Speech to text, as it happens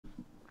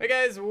Hey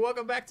guys,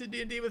 welcome back to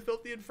D&D with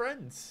Filthy and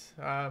Friends.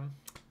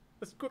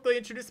 Let's quickly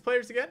introduce the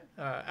players again.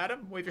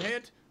 Adam, wave your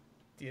hand.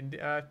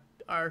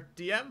 Our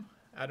DM,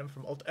 Adam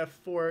from Altf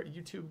Four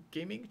YouTube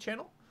Gaming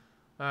channel.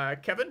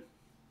 Kevin,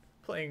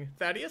 playing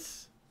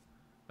Thaddeus.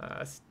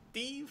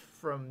 Steve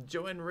from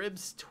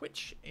JoINrbs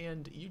Twitch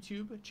and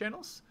YouTube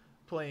channels,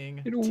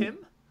 playing Tim.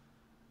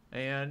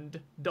 And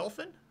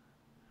Dolphin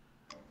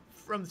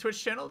from the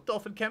Twitch channel,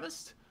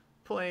 DolphinChemist,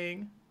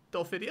 playing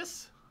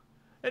Dolphidius.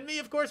 And me,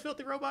 of course,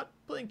 FilthyRobot,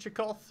 playing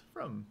Chakolth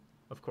from,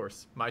 of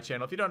course, my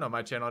channel. If you don't know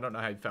my channel, I don't know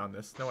how you found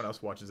this. No one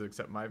else watches it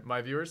except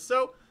my viewers.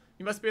 So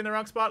you must be in the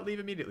wrong spot. Leave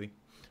immediately.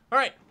 All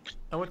right.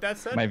 And with that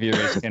said, my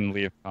viewers can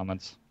leave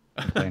comments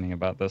complaining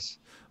about this.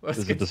 This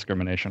is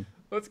discrimination.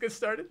 Let's get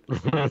started.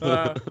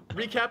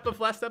 Recap of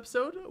last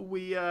episode.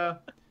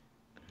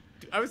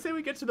 I would say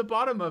we get to the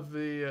bottom of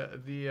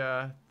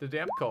the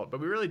damp cult, but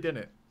we really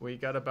didn't. We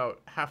got about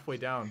halfway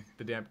down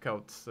the damp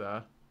cult's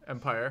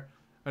empire.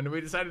 And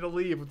we decided to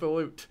leave with the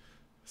loot.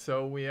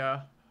 So we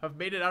have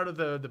made it out of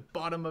the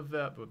bottom of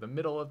the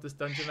middle of this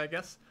dungeon, I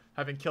guess.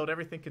 Having killed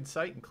everything in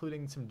sight,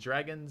 including some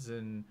dragons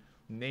and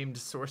named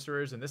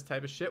sorcerers and this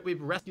type of shit.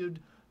 We've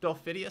rescued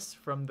Dolphidius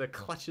from the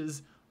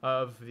clutches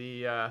of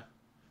the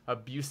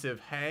abusive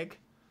hag.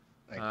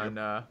 Thank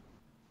you.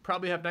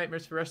 Probably have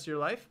nightmares for the rest of your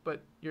life,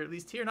 but you're at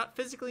least here. Not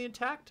physically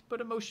intact,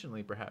 but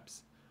emotionally,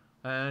 perhaps.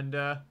 And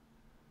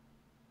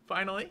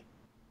finally,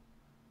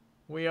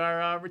 we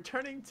are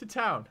returning to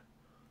town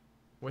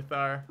with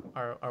our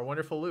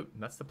wonderful loot,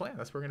 and that's the plan.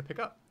 That's where we're gonna pick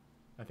up,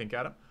 I think,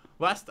 Adam.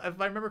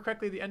 If I remember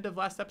correctly, the end of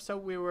last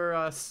episode, we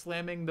were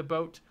slamming the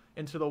boat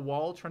into the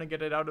wall, trying to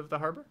get it out of the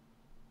harbor.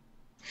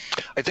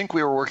 I think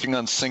we were working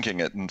on sinking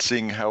it and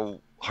seeing how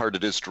hard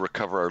it is to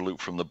recover our loot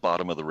from the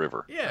bottom of the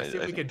river. Yeah, see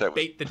if we could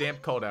bait the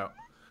damp cold out.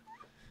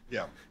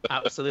 Yeah,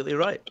 absolutely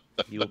right.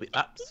 You will be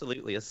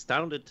absolutely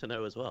astounded to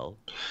know as well,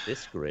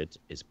 this grid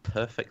is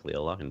perfectly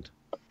aligned.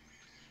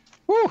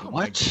 Woo, oh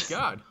what? My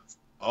God.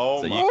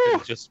 Oh, so my. you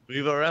can just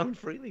move around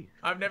freely.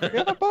 I've never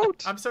got a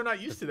boat. I'm so not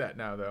used to that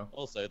now, though.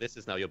 Also, this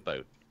is now your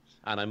boat.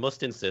 And I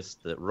must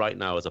insist that right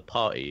now, as a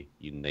party,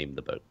 you name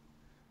the boat.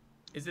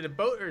 Is it a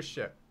boat or a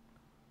ship?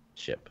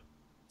 Ship.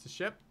 It's a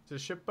ship? It's a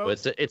ship boat? Well,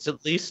 it's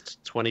at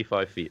least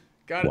 25 feet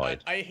God,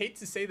 wide. I hate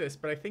to say this,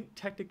 but I think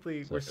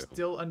technically we're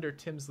still under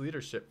Tim's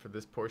leadership for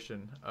this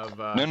portion of...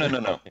 No. I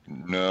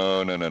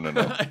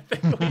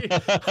think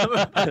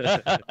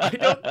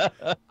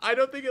I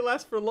don't think it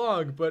lasts for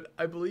long, but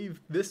I believe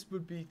this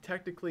would be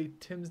technically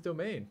Tim's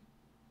domain.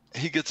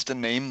 He gets to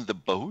name the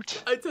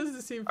boat? It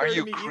doesn't seem fair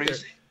to me either.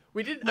 Crazy?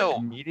 We didn't... No.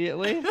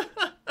 Immediately?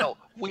 No,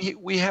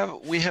 we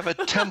have a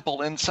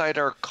temple inside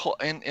our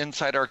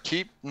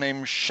keep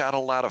named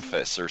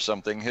Shadolatafis or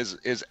something. His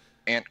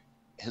aunt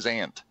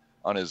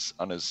on his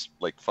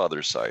like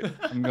father's side.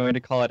 I'm going to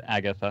call it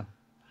Agatha.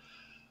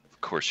 Of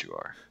course you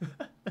are.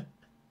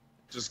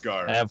 Just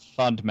Gar. I have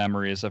fond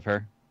memories of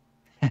her.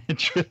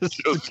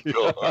 Just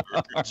Gar.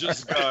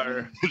 Just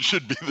Gar. It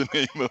should be the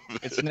name of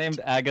it. It's named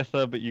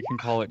Agatha, but you can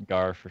call it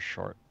Gar for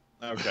short.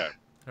 Okay.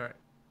 All right.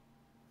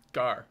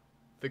 Gar.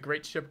 The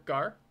great ship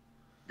Gar?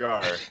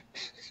 Gar.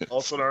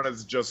 Also known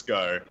as Just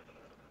Gar.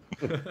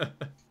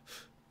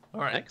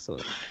 All right.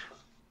 Excellent.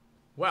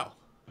 Well,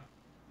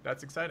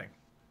 that's exciting.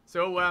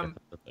 So,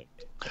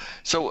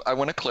 So I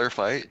want to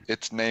clarify,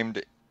 it's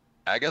named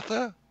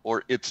Agatha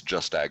or it's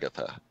just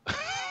Agatha?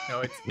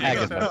 No, it's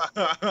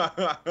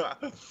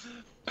Agatha.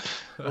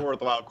 A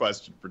worthwhile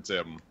question for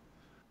Tim.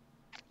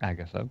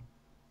 Agatha.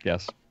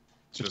 Yes.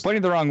 It's Just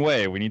pointing the wrong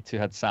way. We need to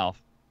head south.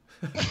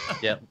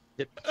 Yeah.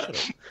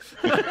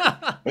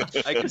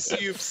 I can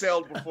see you've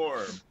sailed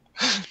before.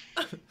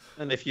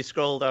 And if you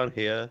scroll down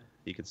here,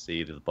 you can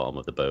see the bottom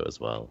of the boat as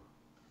well.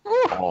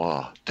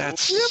 Oh,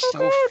 that's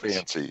so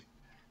fancy.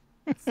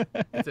 it's So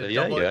a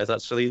yeah, double... you guys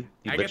actually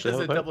you Agatha's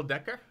literally a have a boat.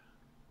 double-decker?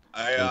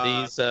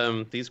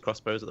 And these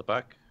crossbows at the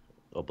back,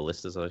 or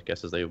ballistas, I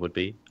guess as they would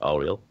be, are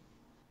real.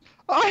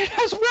 Oh, it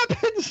has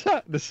weapons!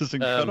 This is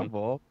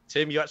incredible.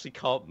 Tim, you actually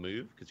can't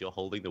move because you're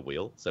holding the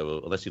wheel.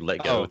 So unless you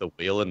let go Oh. of the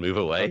wheel and move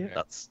away, Okay.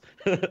 that's.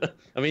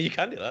 I mean, you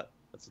can do that.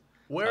 That's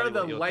Where are entirely the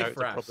what your life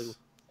character rafts?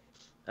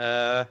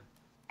 probably-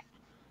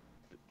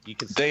 You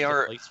can see They the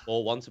are- place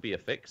for one to be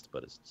affixed,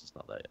 but it's just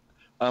not there yet.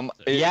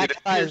 The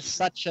Agatha is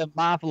such a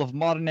marvel of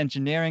modern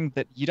engineering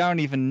that you don't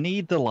even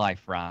need the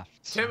life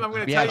rafts. Tim, I'm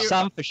going to We tell have you...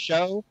 some for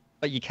show,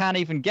 but you can't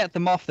even get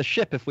them off the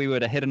ship if we were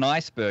to hit an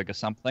iceberg or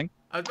something.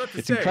 I was about to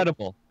It's say,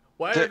 incredible.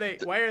 Why are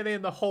they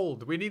in the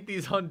hold? We need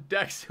these on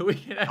deck so we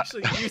can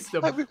actually use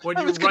them when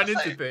I you was gonna run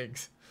into say.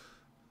 things.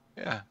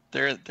 Yeah,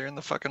 they're in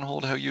the fucking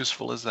hold. How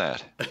useful is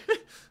that?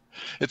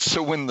 It's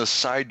so when the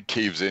side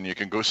caves in, you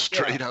can go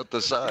straight out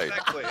the side.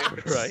 Exactly. If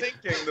it's Right.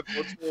 sinking, the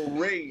boats will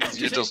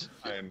raise. You just-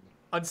 Fine.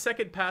 On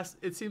second pass,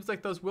 it seems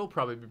like those will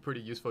probably be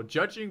pretty useful,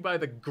 judging by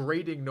the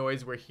grating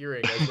noise we're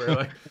hearing as we're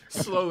like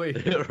slowly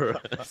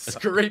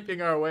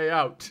scraping our way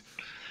out.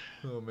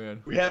 Oh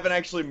man. We haven't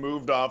actually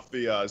moved off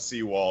the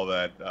seawall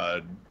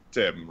that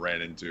Tim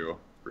ran into.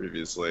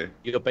 previously.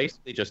 You're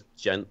basically just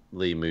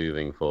gently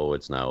moving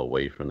forwards now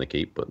away from the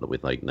keep, but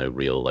with like no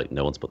real, like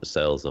no one's put the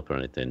sails up or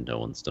anything. No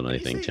one's done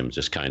anything. Tim's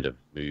just kind of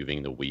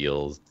moving the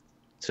wheels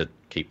to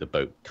keep the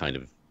boat kind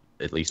of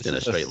at least in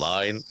a straight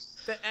line.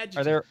 The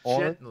adjective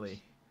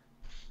gently.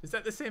 Is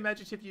that the same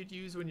adjective you'd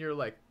use when you're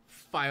like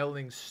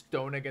filing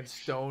stone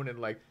against stone and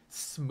like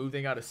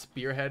smoothing out a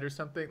spearhead or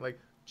something? Like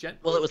gently?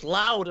 Well, it was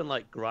loud and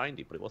like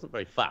grindy, but it wasn't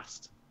very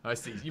fast. I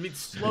see. You mean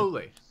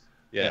slowly?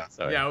 Yeah.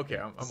 Sorry. Yeah. Okay.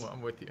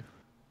 I'm with you.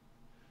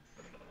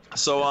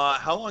 So,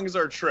 how long is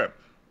our trip?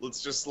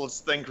 Let's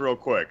think real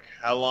quick.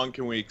 How long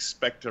can we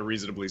expect to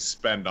reasonably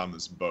spend on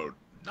this boat?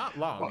 Not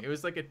long. It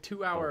was like a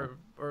 2-hour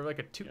or like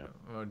a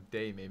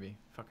day maybe.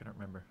 Fuck, I don't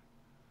remember.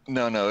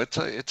 No, it's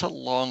a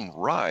long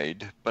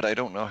ride, but I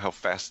don't know how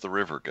fast the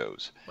river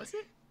goes. Was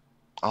it?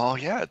 Oh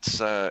yeah, it's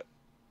 8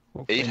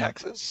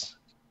 hexes,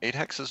 8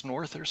 hexes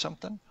north or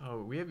something.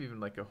 Oh, we have even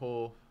like a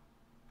whole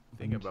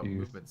thing about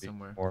movement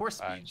somewhere. Horse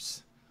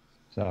speeds.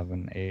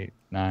 7, 8,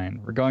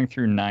 9. We're going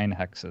through 9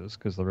 hexes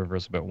because the river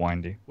is a bit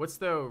windy. What's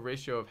the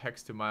ratio of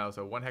hex to miles?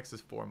 So 1 hex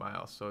is 4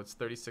 miles, so it's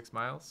 36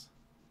 miles.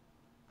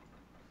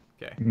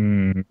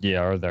 Okay.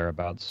 Yeah, or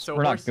thereabouts. So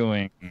we're not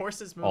going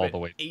horses move all at the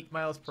way. 8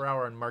 miles per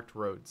hour on marked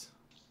roads.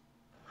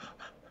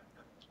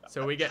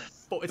 So we get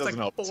it's like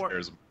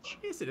 4.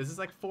 Yes, it is. It's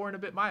like 4 and a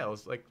bit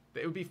miles. Like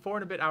it would be 4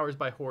 and a bit hours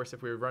by horse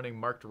if we were running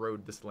marked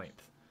road this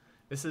length.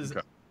 This is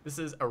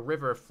a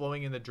river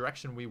flowing in the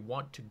direction we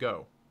want to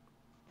go.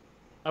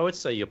 I would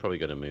say you're probably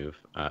going to move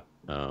at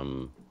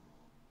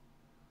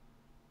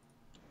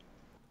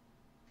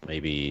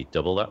maybe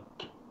double that.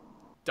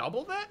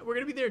 Double that? We're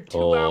going to be there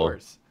 2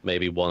 hours.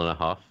 Maybe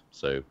 1.5,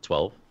 so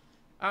 12.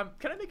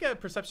 Can I make a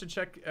perception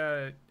check?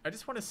 I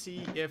just want to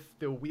see if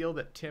the wheel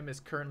that Tim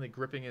is currently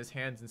gripping in his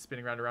hands and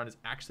spinning around is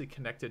actually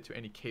connected to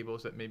any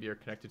cables that maybe are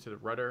connected to the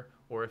rudder,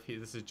 or if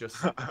this is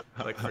just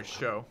like for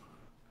show.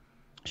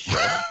 Sure.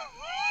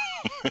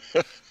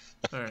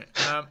 All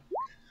right.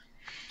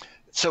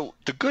 So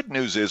the good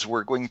news is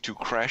we're going to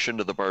crash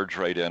into the barge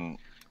right in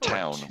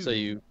town. So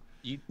you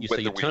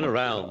turn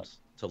around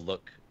to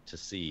look to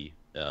see,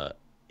 to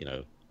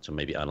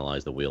maybe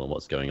analyze the wheel and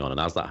what's going on. And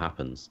as that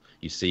happens,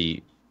 you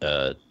see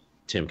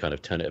Tim kind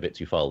of turn it a bit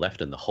too far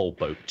left, and the whole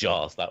boat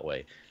jars that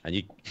way.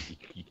 And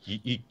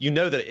you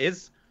know that it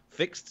is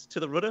fixed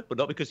to the rudder, but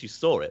not because you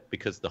saw it,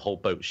 because the whole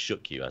boat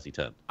shook you as he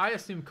turned. I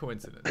assume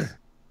coincidence.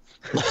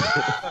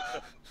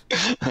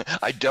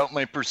 I doubt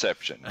my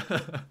perception.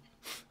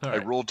 Right. I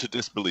rolled to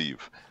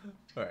disbelieve.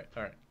 All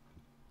right.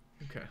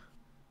 Okay.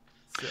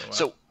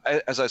 So,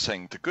 as I was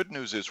saying, the good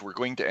news is we're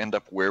going to end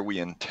up where we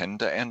intend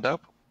to end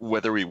up,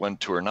 whether we want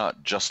to or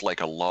not, just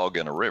like a log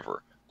in a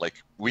river.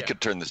 Like, we could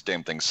turn this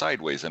damn thing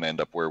sideways and end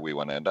up where we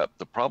want to end up.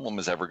 The problem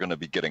is ever going to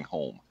be getting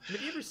home.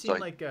 Have you ever seen,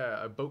 like,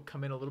 a boat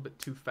come in a little bit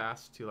too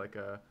fast to, like,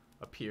 a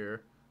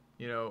pier,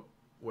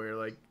 where,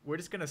 like, we're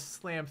just going to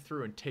slam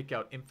through and take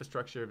out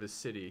infrastructure of the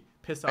city,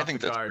 piss off the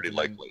guards, and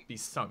then be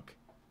sunk?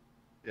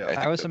 Yeah,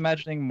 I was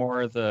imagining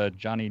more the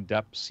Johnny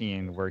Depp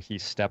scene where he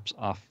steps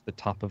off the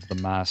top of the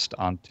mast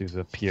onto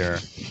the pier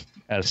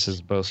as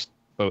his boat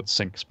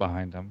sinks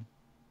behind him.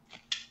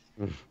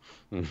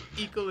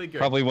 Equally good.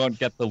 Probably won't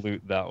get the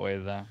loot that way,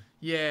 though.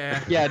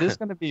 Yeah. Yeah, it is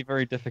going to be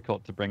very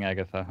difficult to bring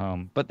Agatha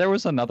home. But there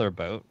was another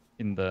boat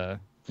in the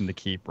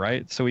keep,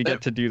 right? So we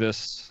get to do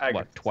this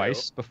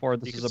twice before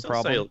this is a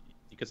problem.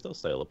 You could still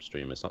sail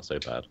upstream. It's not so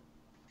bad.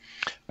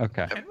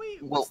 Okay. And we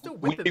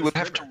would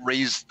have to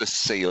raise the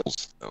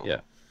sails, though. Yeah,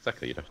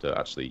 exactly. You'd have to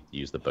actually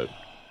use the boat.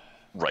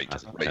 Right.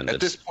 At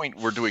this point,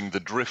 we're doing the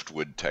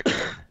driftwood technique.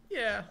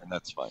 Yeah. And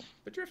that's fine.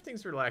 But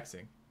drifting's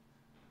relaxing.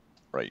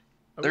 Right.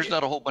 There's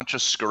not a whole bunch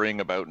of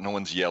scurrying about. No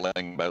one's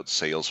yelling about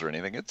sails or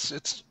anything.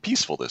 It's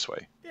peaceful this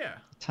way. Yeah.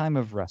 Time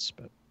of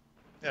respite.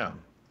 Yeah.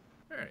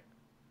 All right.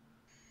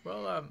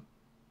 Well,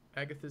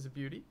 Agatha's a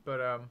beauty, but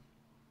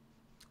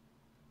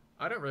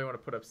I don't really want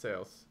to put up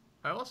sails.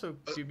 I'm also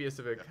dubious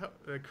if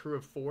a crew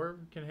of 4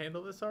 can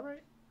handle this all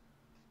right.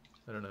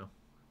 I don't know.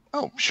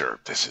 Oh, sure.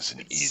 This is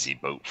an easy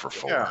boat for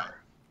 4. Yeah.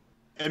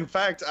 In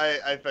fact,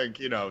 I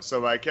think, so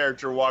my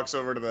character walks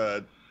over to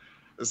the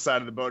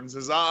side of the boat and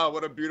says,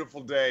 what a beautiful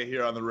day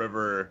here on the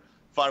river.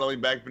 Finally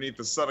back beneath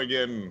the sun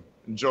again,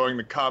 enjoying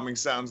the calming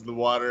sounds of the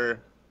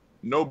water.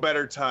 No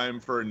better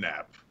time for a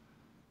nap.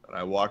 And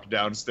I walk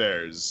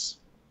downstairs,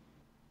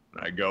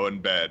 and I go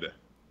in bed.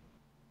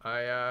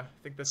 I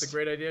think that's a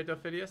great idea,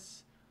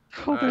 Dolphidius.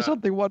 Oh, there's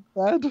only one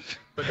bed.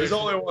 But there's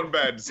only one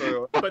bed,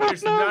 so. But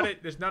there's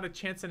not a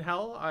chance in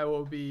hell I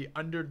will be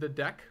under the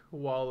deck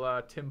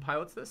while Tim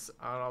pilots this,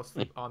 and I'll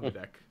sleep on the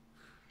deck.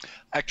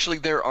 Actually,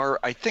 there are,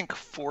 I think,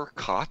 4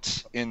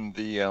 cots in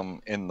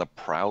the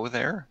prow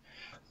there.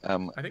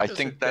 I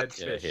think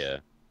that's here.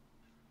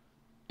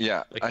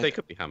 Yeah, they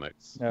could be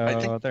hammocks. No,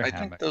 I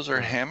think those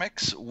are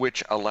hammocks,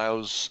 which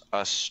allows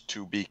us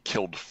to be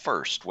killed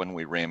first when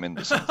we ram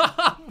into something.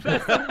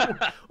 That's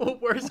the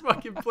worst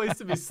fucking place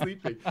to be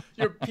sleeping.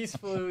 You're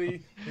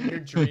peacefully in your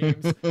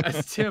dreams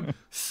as Tim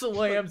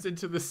slams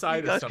into the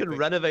side of something. You guys can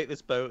renovate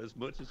this boat as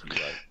much as you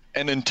like.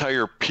 An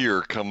entire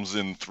pier comes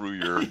in through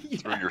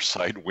your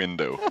side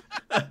window.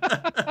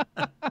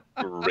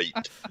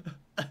 Great.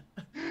 Oh,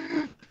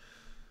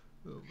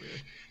 man.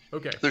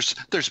 Okay.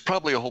 There's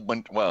probably a whole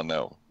bunch. Well,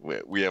 no,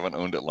 we haven't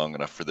owned it long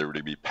enough for there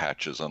to be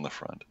patches on the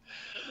front.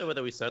 I don't know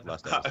whether we said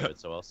last episode,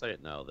 so I'll say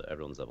it now that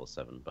everyone's level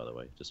 7, by the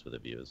way, just for the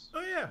viewers.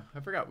 Oh yeah, I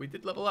forgot. We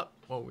did level up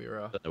while we were.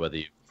 I don't know whether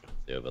you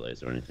the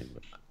overlays or anything.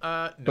 But...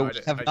 No, But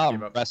we have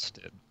not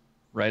rested,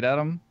 right,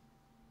 Adam?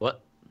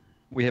 What?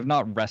 We have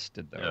not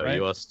rested though, No, right?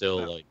 you are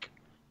still like.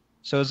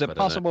 So is I it don't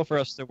know. possible for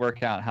us to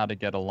work out how to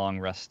get a long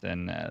rest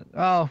in?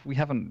 Oh, we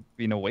haven't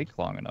been awake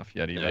long enough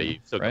yet, even. Yeah,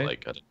 you've still right? got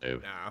like, I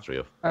don't know, Nah. 3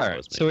 or 4 All hours.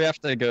 right, so we have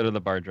to go to the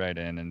Barge Ride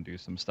Inn and do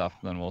some stuff,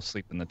 and then we'll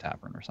sleep in the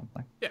tavern or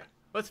something. Yeah,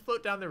 let's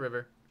float down the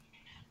river.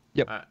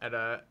 Yep.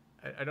 I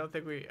don't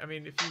think we. I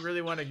mean, if you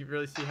really want to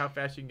really see how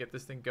fast you can get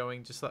this thing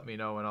going, just let me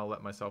know, and I'll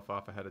let myself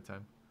off ahead of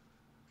time.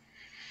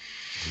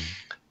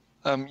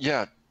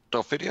 Yeah,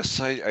 Dolphidius,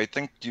 I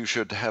think you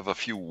should have a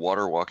few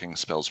water walking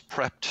spells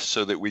prepped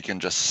so that we can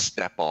just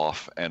step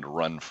off and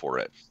run for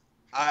it.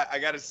 I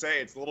gotta say,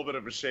 it's a little bit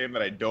of a shame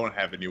that I don't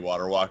have any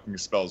water walking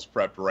spells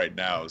prepped right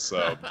now,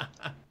 so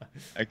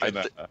I can.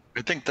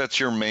 I think that's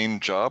your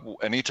main job.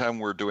 Anytime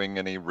we're doing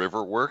any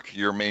river work,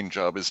 your main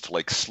job is to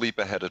like sleep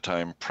ahead of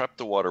time, prep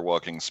the water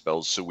walking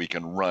spells so we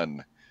can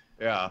run.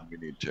 Yeah. When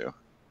we need to.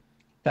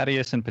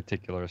 Thaddeus in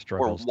particular Or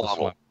struggles to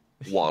waddle.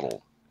 swim.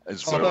 Waddle.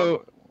 As well.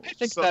 Although I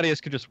think So-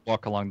 Thaddeus could just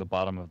walk along the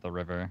bottom of the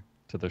river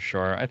to the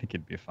shore. I think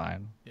he'd be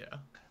fine. Yeah.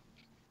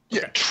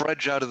 Yeah,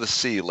 trudge out of the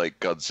sea like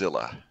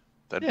Godzilla.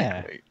 That'd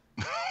Yeah. be great.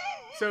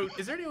 So,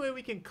 is there any way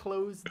we can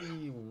close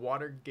the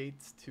water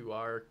gates to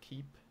our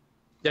keep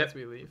Yep. once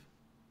we leave?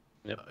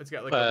 Yep. It's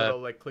got like a little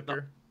like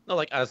clicker. Not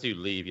like as you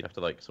leave, you'd have to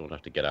like someone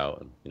have to get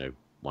out and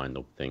wind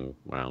the thing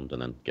round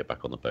and then get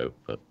back on the boat.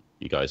 But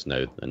you guys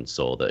know and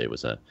saw that it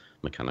was a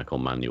mechanical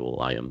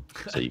manual item,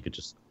 so you could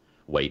just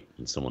wait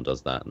and someone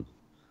does that. And...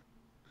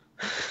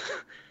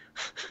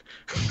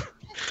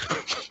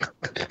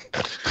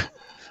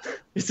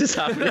 Is this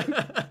happening?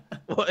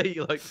 What are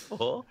you like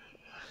for?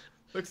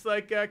 Looks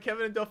like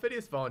Kevin and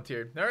Dolphidius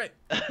volunteered. All right.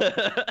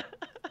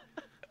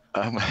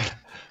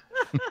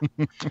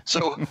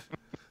 So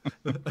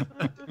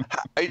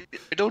I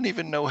don't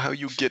even know how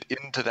you get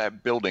into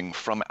that building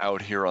from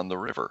out here on the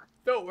river.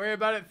 Don't worry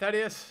about it,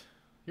 Thaddeus.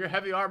 Your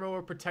heavy armor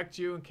will protect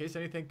you in case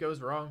anything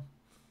goes wrong.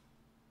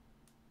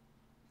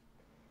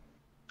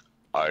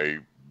 I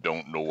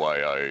don't know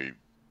why I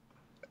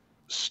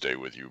stay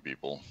with you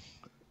people.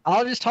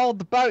 I'll just hold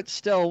the boat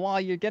still while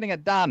you're getting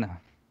it done,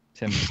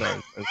 Tim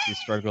says as he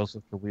struggles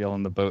with the wheel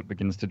and the boat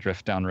begins to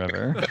drift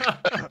downriver.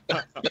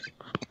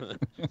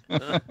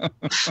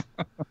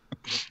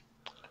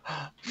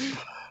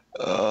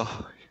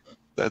 Oh,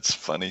 that's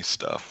funny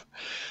stuff.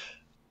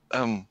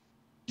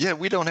 Yeah,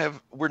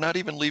 we're not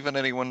even leaving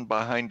anyone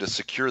behind to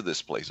secure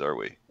this place, are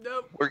we?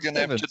 Nope. We're gonna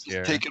have to Sniven's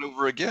here. take it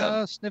over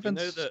again.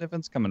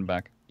 Sniven's coming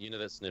back. You know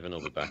that Sniven will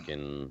be back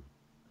in.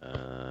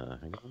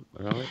 Hang on,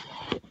 where are we?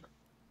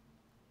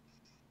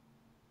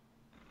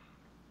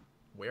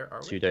 Where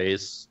are we? 2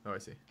 days. Oh, I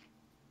see.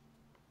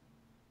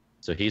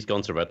 So he's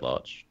gone to Red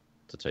Larch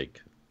to take,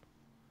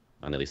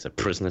 I nearly said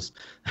prisoners,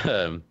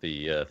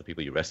 the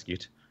people you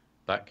rescued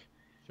back,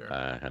 Sure.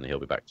 and he'll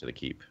be back to the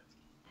keep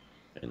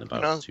in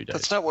about 2 days.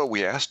 That's not what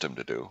we asked him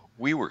to do.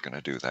 We were going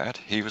to do that.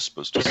 He was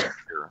supposed to sit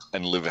here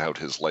and live out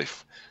his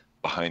life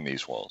behind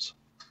these walls.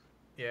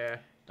 Yeah.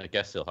 I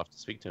guess you'll have to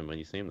speak to him when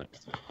you see him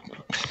next.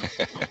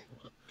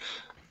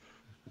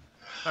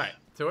 All right.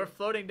 So we're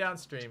floating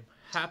downstream,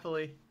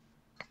 happily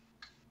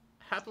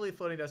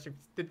floating downstream.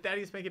 Did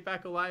Thaddeus make it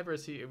back alive, or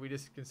we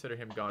just consider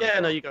him gone? Yeah,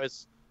 no, you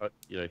guys,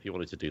 if you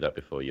wanted to do that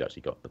before you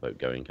actually got the boat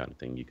going, kind of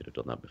thing, you could have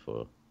done that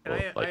before. And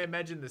Or, I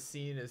imagine the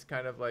scene is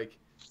kind of like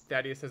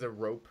Thaddeus has a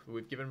rope.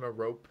 We've given him a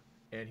rope,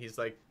 and he's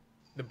like,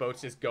 the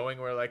boat's just going.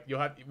 We're like,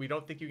 we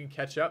don't think you can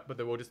catch up, but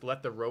then we'll just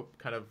let the rope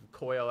kind of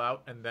coil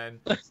out, and then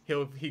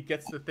he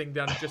gets the thing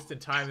down just in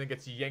time, and then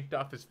gets yanked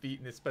off his feet,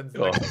 and he spends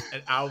like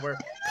an hour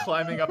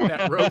climbing up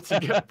that rope to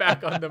get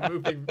back on the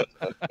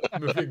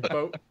moving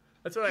boat.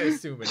 That's what I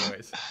assume,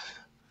 anyways.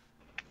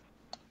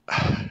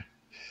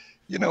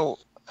 You know,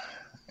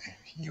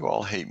 you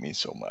all hate me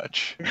so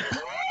much.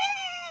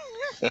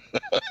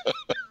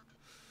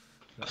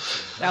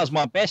 That was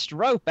my best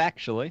rope,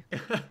 actually.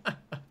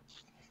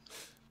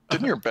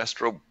 Didn't your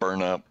best rope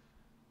burn up?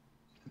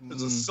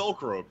 It's a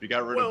silk rope. You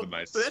got rid of the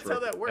nice. But that's how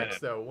that works,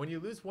 though. When you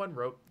lose one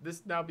rope,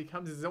 this now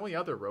becomes his only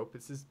other rope.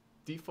 It's his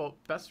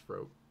default best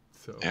rope.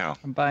 So Yeah,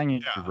 I'm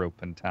buying a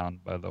rope in town,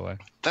 by the way.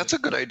 that's a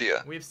good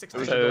idea. we have 6 It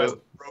was days. the So-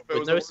 best rope. It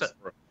was the worst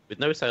rope. With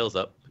no sails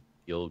up,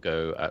 you'll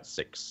go at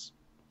 6.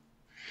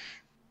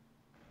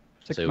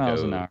 6 So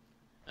miles go- an hour.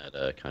 At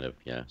a kind of,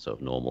 sort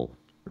of normal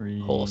 3...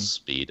 horse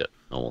speed at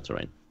normal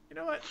terrain. You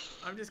know what?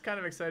 I'm just kind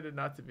of excited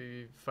not to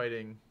be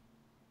fighting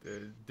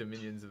the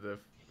dominions of the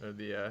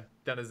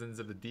denizens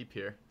of the deep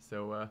here.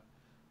 So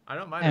I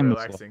don't mind And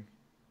relaxing.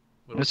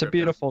 Little It's a trip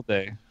beautiful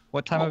day.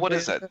 What time of What day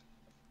is that?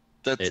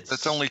 That's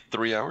It's- only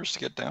 3 hours to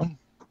get down.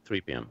 3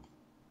 p.m.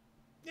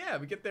 down. Yeah,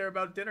 we get there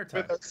about dinner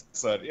time.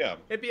 Yeah.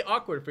 It'd be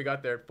awkward if we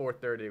got there at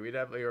 4:30. We'd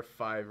have or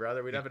 5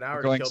 rather. We'd have an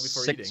hour to Going kill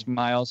before 6 eating.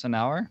 miles an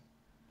hour.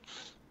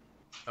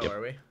 Oh, Yep.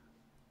 are we?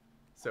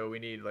 So we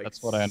need like.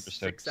 That's what I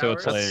understood. 6 So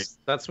hours? it's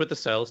like That's with the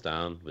sails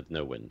down, with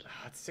no wind.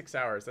 It's 6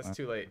 hours. That's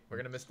too late. We're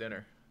gonna miss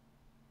dinner.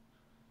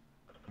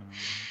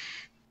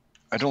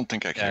 I don't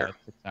think I care.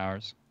 6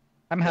 hours.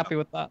 I'm happy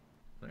with that.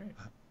 All right.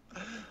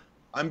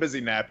 I'm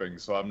busy napping,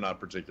 so I'm not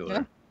particular.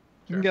 Yeah.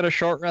 You can get a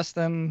short rest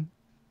then.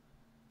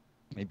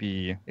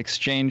 Maybe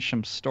exchange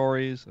some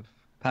stories of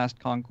past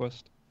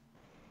conquest.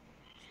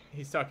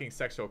 He's talking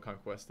sexual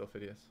conquest,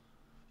 Dolphidius.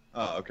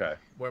 Oh, okay.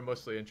 We're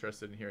mostly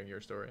interested in hearing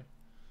your story.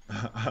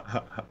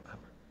 The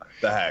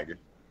hag.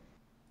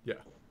 Yeah.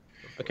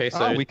 Okay,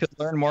 so Oh, we could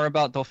learn more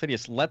about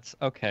Dolphidius.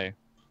 Okay.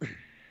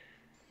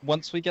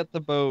 Once we get the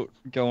boat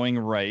going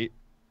right,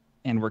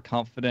 and we're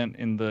confident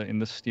in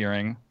the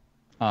steering,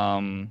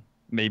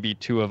 maybe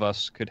 2 of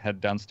us could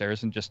head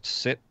downstairs and just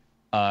sit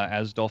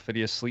as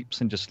Dolphidius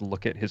sleeps and just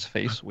look at his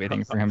face,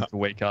 waiting for him to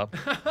wake up.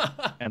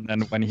 And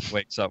then when he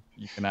wakes up,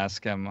 you can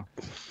ask him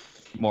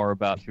more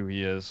about who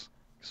he is,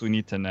 because we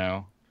need to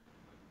know.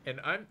 And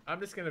I'm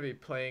just gonna be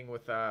playing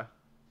with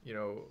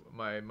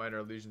my minor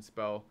illusion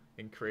spell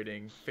and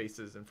creating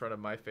faces in front of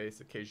my face,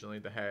 occasionally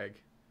the hag,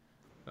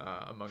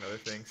 among other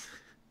things.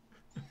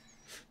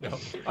 No,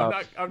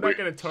 I'm not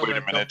gonna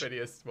torment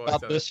Dolphidius.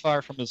 Not this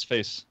far from his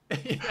face.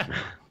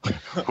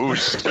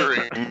 Who's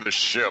steering the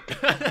ship?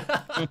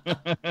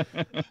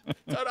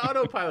 It's on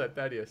autopilot,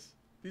 Thaddeus.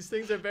 These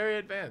things are very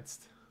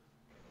advanced.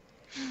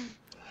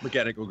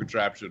 Mechanical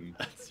contraption.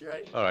 That's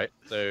right. all right.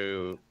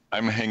 So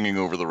I'm hanging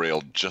over the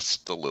rail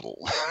just a little.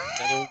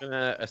 is anyone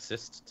gonna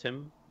assist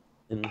Tim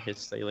in his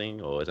sailing,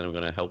 or is anyone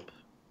gonna help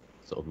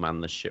sort of man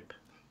the ship?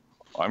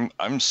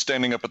 I'm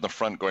standing up in the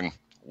front going,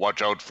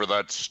 watch out for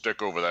that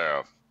stick over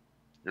there.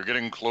 You're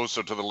getting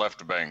closer to the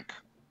left bank.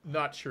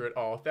 Not sure at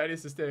all.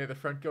 Thaddeus is standing at the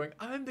front going,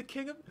 I'm the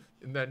king of...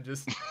 And then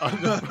just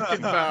on the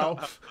fucking bow.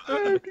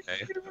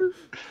 Okay.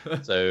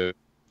 So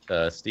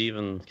Steve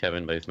and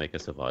Kevin both make a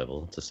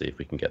survival to see if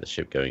we can get the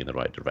ship going in the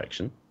right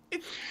direction.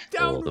 It's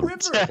Or the-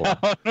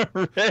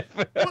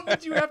 downriver. What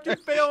would you have to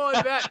fail on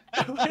that?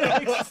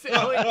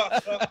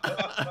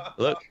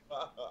 Look,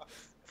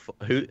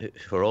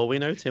 for all we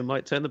know, Tim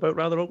might turn the boat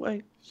round the wrong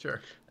way.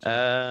 Sure.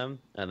 And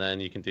then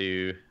you can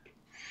do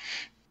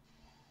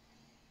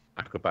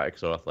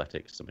acrobatics or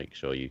athletics to make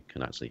sure you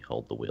can actually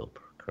hold the wheel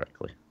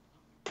correctly.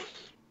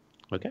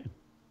 Okay.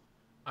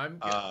 I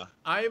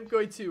am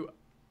going to...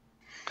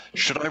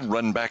 Should I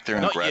run back there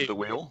and Not grab you. the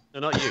wheel?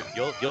 No, not you.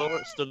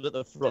 You're stood at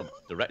the front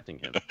directing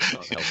him.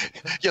 Not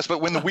helping. Yes,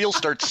 but when the wheel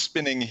starts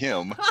spinning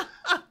him,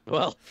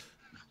 Well,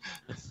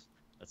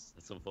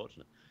 that's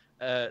unfortunate.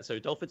 So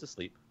Dolphin's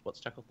asleep. What's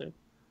Chakolth doing?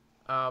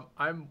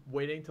 I'm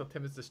waiting till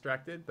Tim is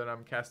distracted, then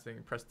I'm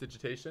casting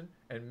Prestidigitation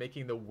and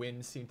making the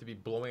wind seem to be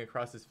blowing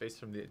across his face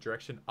from the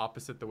direction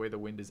opposite the way the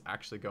wind is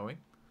actually going.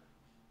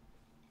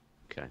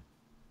 Okay.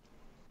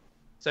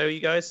 So you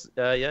guys,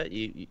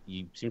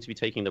 you seem to be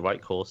taking the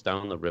right course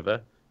down the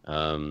river.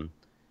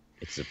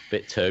 It's a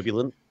bit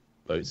turbulent.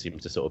 Boats seem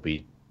to sort of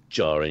be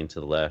jarring to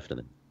the left and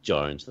then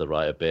jarring to the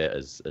right a bit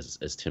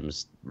as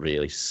Tim's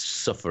really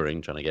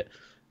suffering trying to get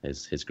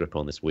his grip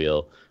on this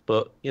wheel.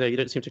 But you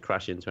don't seem to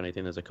crash into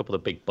anything. There's a couple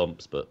of big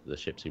bumps, but the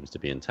ship seems to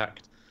be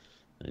intact,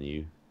 and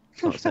you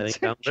start sailing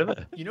down the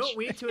river. You know what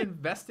we need to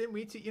invest in?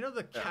 We need to,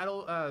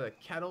 the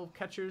cattle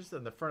catchers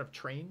on the front of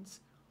trains.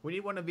 We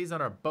need one of these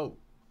on our boat.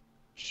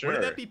 Sure.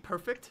 Wouldn't that be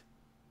perfect?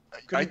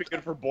 Couldn't be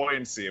good for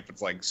buoyancy if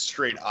it's like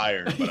straight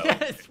iron. But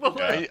Yes. Well,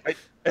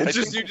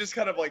 you just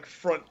kind of like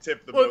front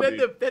tip the well,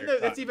 boat. then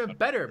that's even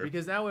better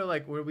because now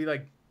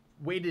we're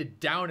weighted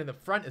down in the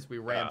front as we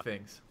ram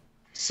things.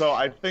 So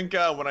I think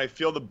when I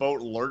feel the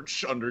boat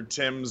lurch under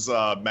Tim's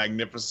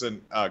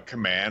magnificent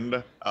command,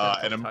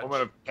 in a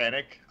moment of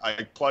panic,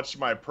 I clutch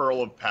my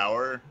Pearl of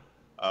Power,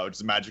 which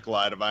is a magical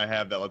item I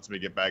have that lets me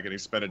get back an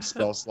expended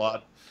spell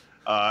slot,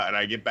 and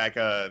I get back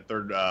a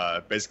third.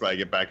 Basically, I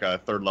get back a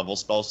third level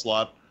spell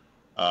slot,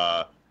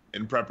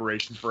 in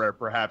preparation for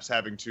perhaps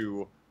having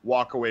to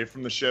walk away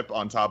from the ship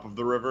on top of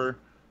the river,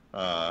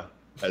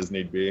 as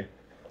need be.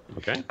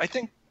 Okay. I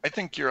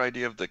think your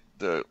idea of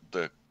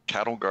the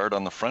cattle guard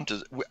on the front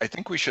is, I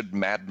think we should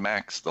Mad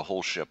Max the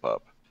whole ship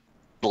up,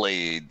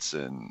 blades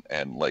and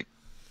like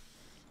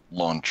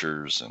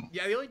launchers and.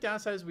 Yeah, the only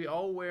downside is we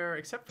all wear,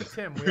 except for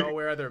Tim, we all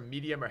wear either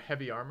medium or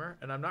heavy armor,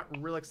 and I'm not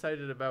real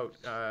excited about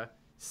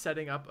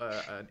setting up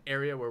an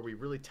area where we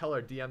really tell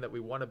our DM that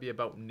we want to be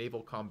about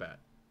naval combat.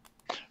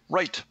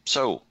 Right.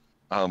 So,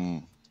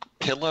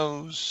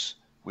 pillows.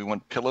 We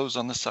want pillows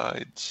on the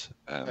sides.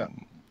 Yeah.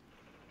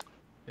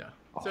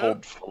 A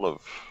hold full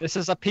of. This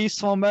is a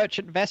peaceful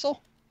merchant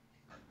vessel.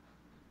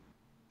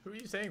 Who are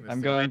you saying this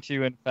I'm to? going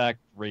to, in fact,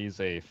 raise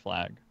a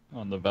flag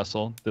on the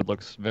vessel that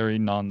looks very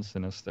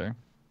non-sinister.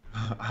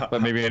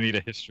 But maybe I need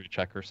a history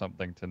check or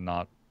something to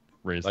not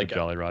raise Like the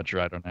Jolly Roger.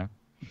 I don't know.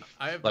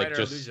 I have Like minor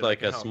just illusion, like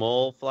I can a help.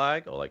 small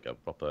flag, or like a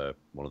proper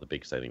one of the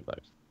big sailing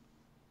flags.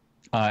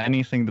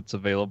 Anything that's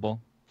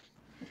available.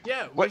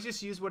 Yeah, we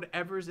just use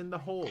whatever's in the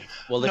hold.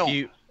 Well, No.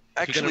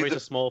 If you're going to raise Actually, a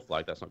small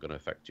flag, that's not going to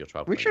affect your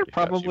travel. We lane. should If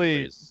you actually probably...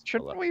 raise a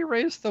Shouldn't lot- we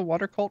raise the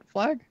water cult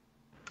flag?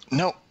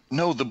 no,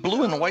 the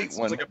blue and white Sounds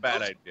one. like a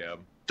bad idea.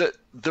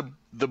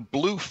 The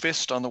blue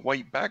fist on the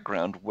white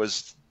background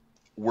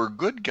were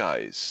good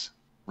guys.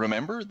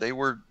 Remember, they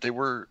were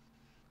The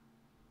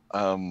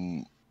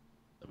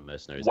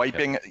mercenaries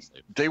wiping. that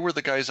kept- They were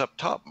the guys up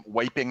top,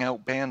 wiping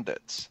out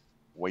bandits.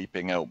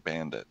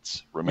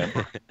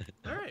 Remember?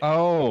 All right.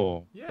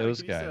 Oh, yeah,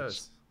 those we can use guys.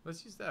 those.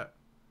 Let's use that.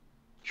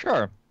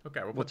 Sure. Okay,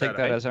 we'll We'll put take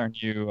that out. as our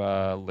new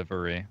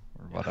livery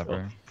or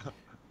whatever.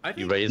 I You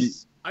think,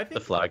 raise I the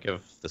think. flag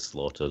of the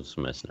slaughtered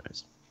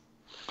mercenaries.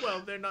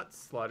 Well, they're not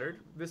slaughtered.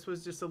 This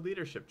was just a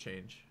leadership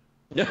change.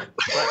 Yeah.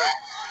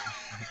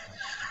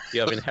 You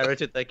have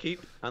inherited their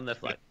keep and their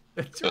flag.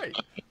 That's right.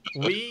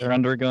 They're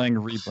undergoing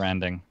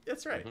rebranding.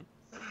 That's right.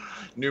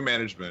 New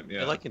management. Yeah.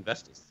 They're like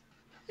investors.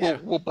 Yeah.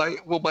 We'll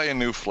buy a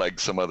new flag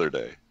some other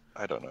day.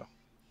 I don't know.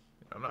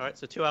 I'm All not. right,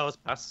 so 2 hours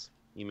pass.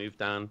 You move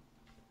down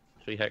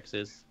 3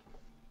 hexes.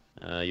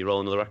 You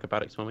roll another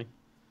acrobatics for me.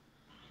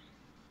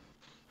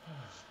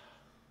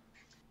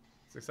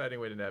 It's an exciting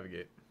way to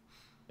navigate.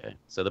 Okay,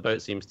 so the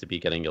boat seems to be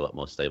getting a lot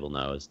more stable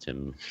now as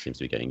Tim seems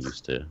to be getting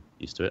used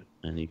to it,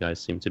 and you guys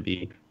seem to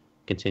be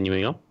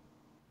continuing on.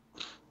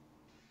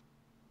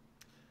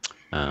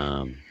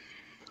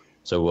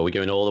 So are we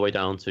going all the way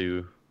down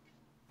to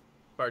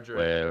Barge right.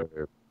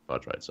 where?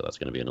 Barge right. So that's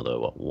going to be another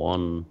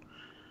 1,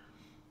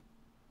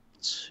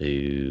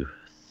 2,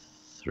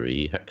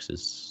 3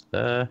 hexes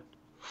there.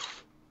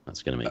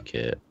 That's going to make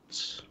it.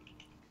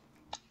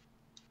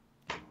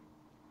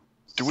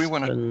 Do we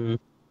want to? 7.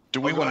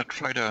 Do we want to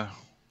try to?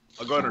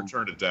 I'll go ahead and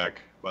return to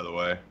deck. By the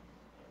way.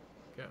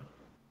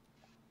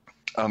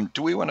 Okay.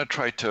 Do we want to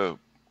try to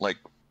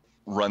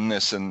run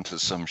this into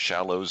some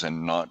shallows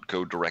and not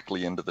go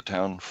directly into the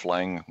town,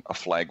 flying a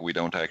flag we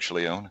don't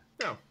actually own?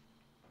 No.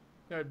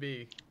 That would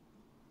be.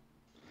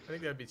 I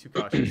think that would be too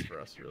cautious for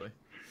us, really.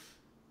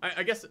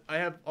 I guess I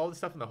have all the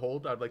stuff in the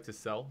hold I'd like to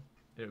sell.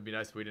 It would be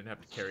nice if we didn't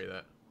have to carry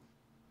that.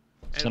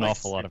 It's And an like-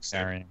 awful lot of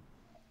carrying.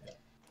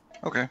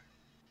 Okay.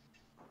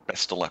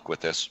 Best of luck with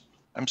this.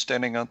 I'm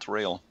standing on the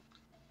rail.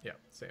 Yeah,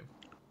 same.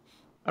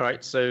 All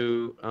right, so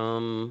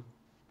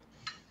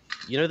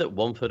you know that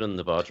Womford and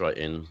the Barge Right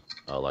Inn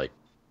are like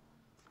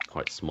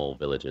quite small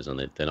villages, and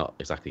they're not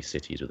exactly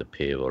cities with a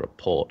pier or a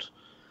port.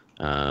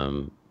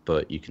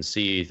 But you can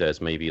see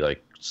there's maybe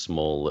like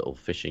small little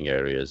fishing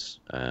areas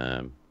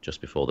just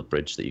before the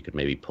bridge that you could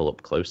maybe pull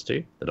up close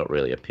to. They're not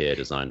really a pier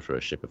designed for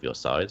a ship of your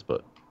size,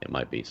 but it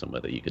might be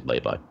somewhere that you could lay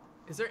by.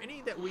 Is there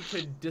any that we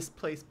could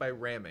displace by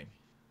ramming?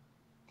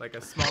 Like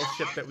a small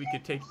ship that we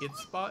could take its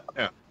spot?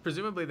 Yeah.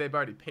 Presumably they've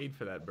already paid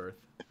for that berth.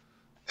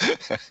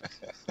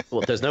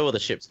 Well, there's no other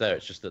ships there.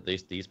 It's just that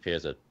these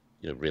piers are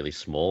really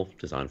small,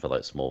 designed for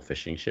like small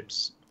fishing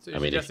ships. So you're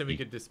I mean, if suggesting we you-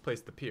 could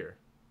displace the pier?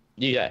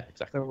 Yeah,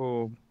 exactly.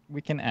 So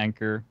we can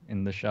anchor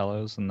in the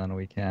shallows, and then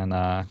we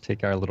can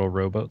take our little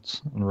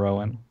rowboats and row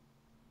in.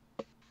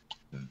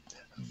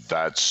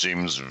 That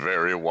seems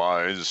very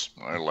wise.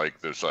 I like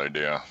this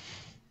idea.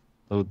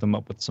 Load them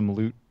up with some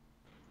loot.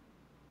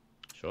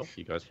 Sure,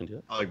 you guys can do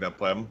that. I like that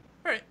plan. All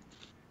right.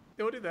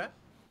 Yeah, we'll do that.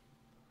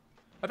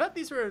 I thought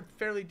these were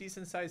fairly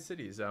decent-sized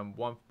cities.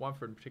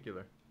 Womford in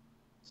particular.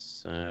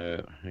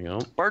 So hang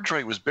on. Barge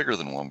Right was bigger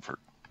than Womford,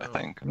 I Oh.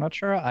 think. I'm not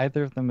sure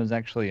either of them is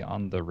actually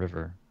on the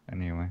river,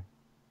 anyway.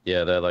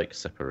 Yeah, they're like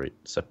separate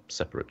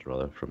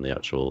rather from the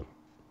actual.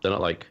 They're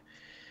not like.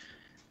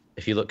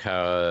 If you look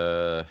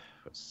how,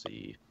 let's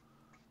see,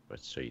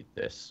 let's show you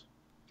this.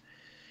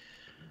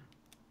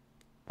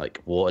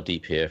 Like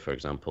Waterdeep here, for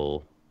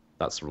example,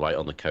 that's right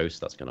on the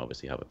coast. That's going to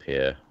obviously have a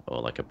pier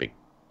or like a big,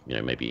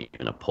 maybe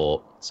even a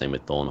port. Same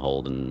with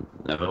Thornhold and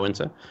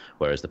Neverwinter.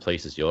 Whereas the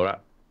places you're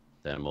at,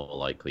 they're more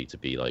likely to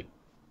be like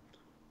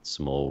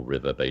small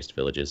river-based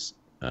villages.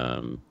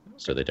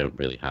 So they don't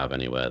really have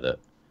anywhere that.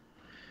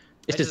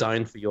 It's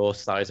designed for your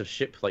size of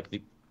ship. Like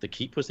the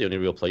keep was the only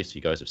real place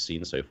you guys have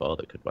seen so far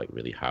that could like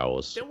really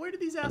house. Then where did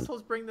these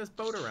assholes bring this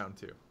boat around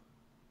to?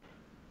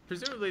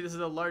 Presumably this is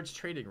a large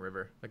trading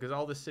river, because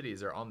all the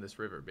cities are on this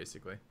river,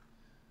 basically.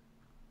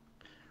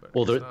 But I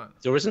Well, guess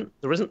not. there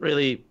isn't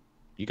really.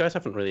 You guys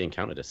haven't really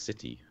encountered a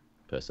city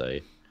per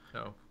se.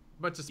 No.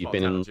 Bunch of You've small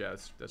been in- towns, yeah.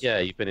 That's Yeah,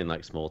 you've been in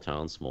like small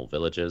towns, small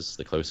villages.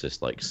 The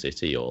closest like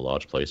city or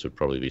large place would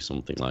probably be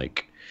something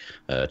like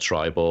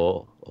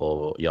Tribor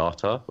or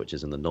Yarta, which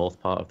is in the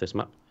north part of this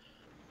map.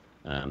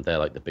 They're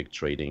like the big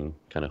trading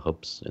kind of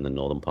hubs in the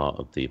northern part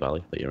of the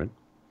valley that you're in.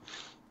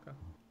 Okay.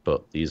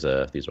 But these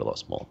are a lot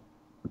smaller.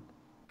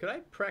 Could I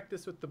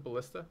practice with the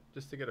ballista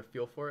just to get a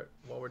feel for it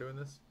while we're doing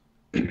this?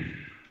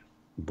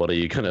 What are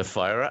you gonna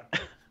fire at?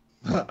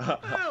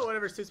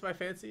 Whatever suits my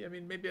fancy. I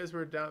mean, maybe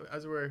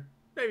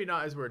maybe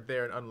not as we're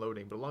there and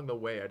unloading, but along the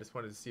way, I just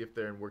wanted to see if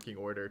they're in working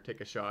order.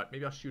 Take a shot.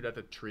 Maybe I'll shoot at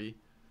a tree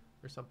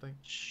or something.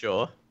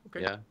 Sure.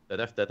 Okay. Yeah, they're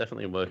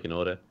definitely in working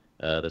order.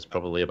 There's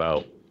probably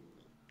about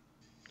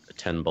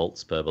 10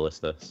 bolts per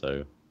ballista,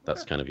 so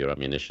that's kind of your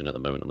ammunition at the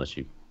moment, unless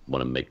you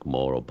want to make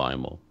more or buy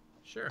more.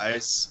 Sure. I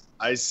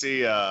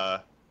see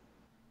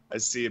I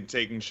see him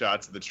taking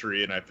shots at the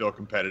tree, and I feel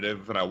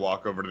competitive, and I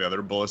walk over to the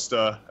other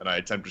ballista, and I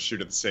attempt to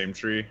shoot at the same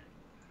tree.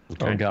 Oh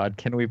Okay. god,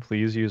 can we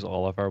please use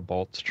all of our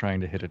bolts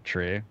trying to hit a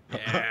tree?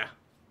 Yeah.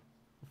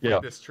 Yeah.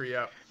 Fuck this tree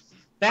up.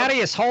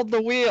 Thaddeus, hold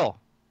the wheel!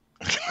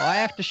 I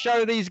have to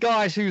show these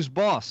guys who's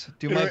boss.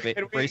 Do Can my we-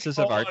 can we- braces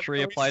hold of on, archery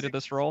can we apply see- to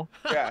this roll?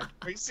 Yeah, can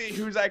we see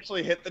who's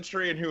actually hit the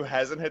tree and who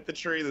hasn't hit the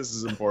tree? This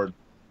is important.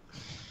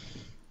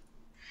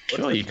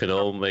 Sure, you could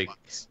all make.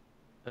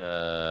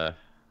 I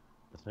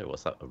don't know,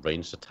 what's that? A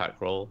ranged attack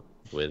roll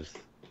with,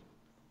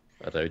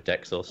 I don't know,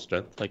 dex or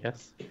strength, I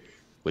guess.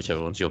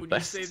 Whichever one's your Would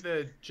best. you say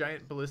the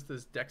giant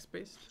ballista's dex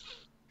based?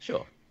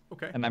 Sure.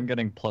 Okay. And I'm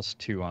getting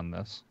 +2 on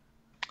this.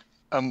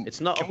 It's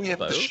not Can a we have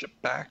the bow. ship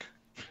back?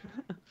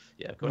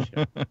 Yeah, of course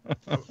you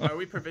can. Are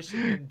we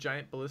proficient in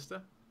giant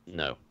ballista?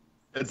 No.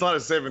 It's not a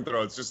saving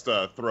throw, it's just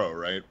a throw,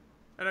 right?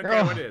 I don't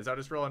care what it is. I'll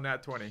just roll a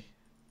nat 20.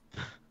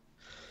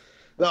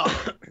 No.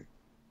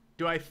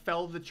 Do I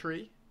fell the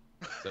tree?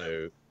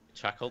 So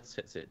Chakolth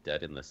hits it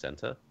dead in the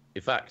center.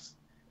 In fact,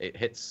 it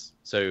hits.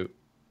 So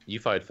you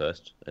fired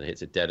first, and it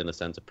hits it dead in the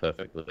center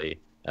perfectly,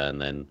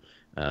 and then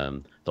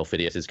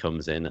Dolphidius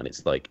comes in, and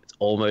it's like it's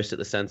almost at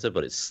the center,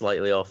 but it's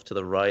slightly off to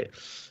the right,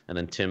 and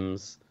then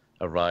Tim's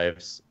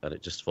arrives, and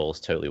it just falls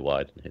totally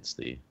wide and hits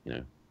the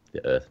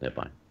the earth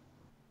nearby.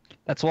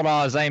 That's what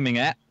I was aiming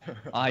at.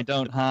 I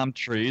don't harm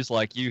trees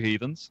like you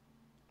heathens.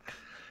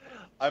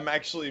 I'm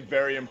actually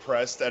very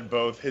impressed at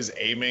both his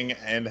aiming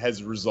and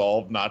his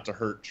resolve not to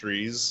hurt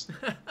trees.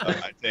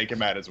 I take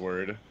him at his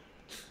word.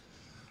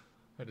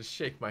 I just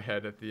shake my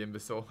head at the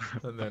imbecile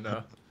and then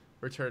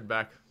return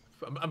back.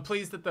 I'm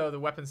pleased that the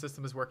weapon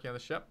system is working on the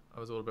ship. I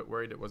was a little bit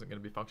worried it wasn't going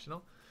to be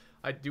functional.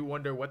 I do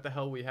wonder what the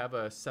hell we have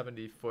a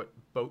 70-foot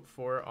boat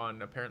for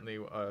on apparently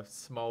a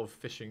small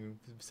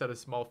set of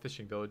small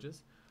fishing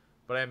villages.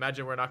 But I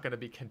imagine we're not going to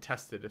be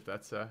contested if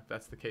that's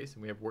the case,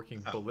 and we have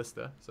working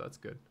ballista, so that's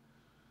good.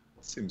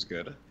 Seems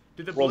good.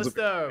 Do the Rolls a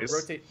ballista bit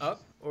nice. rotate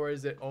up, or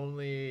is it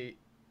only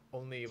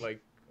like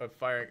a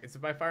firing?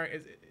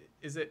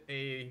 Is it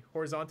a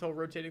horizontal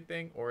rotating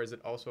thing, or is it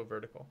also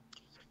vertical?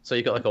 So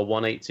you've got like a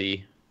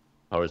 180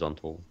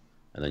 horizontal,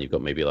 and then you've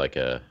got maybe like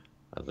a,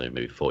 I don't know,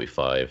 maybe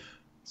 45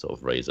 sort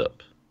of raise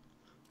up.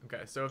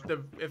 Okay, so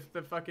if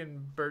the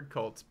fucking bird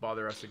cults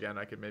bother us again,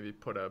 I could maybe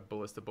put a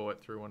ballista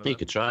bullet through one of them. You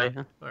could try.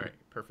 Huh? All right,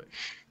 perfect.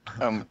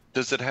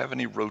 Does it have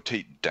any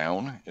rotate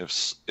down?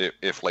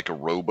 If like a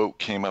rowboat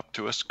came up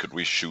to us, could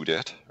we shoot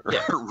it, or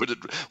Yeah. would it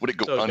go So it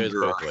goes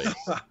under? both ways.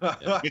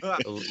 Yeah.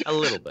 A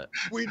little bit.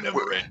 We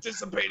never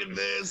anticipated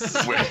this.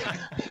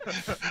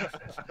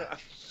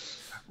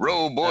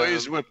 Row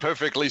boys, we're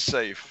perfectly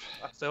safe.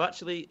 So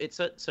actually, it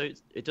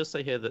does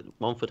say here that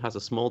Montford has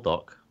a small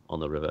dock on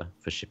the river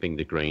for shipping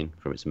the grain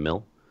from its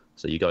mill.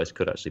 So you guys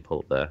could actually pull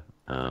up there.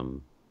 All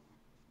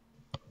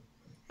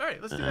right,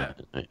 let's do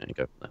that. And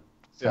go from there.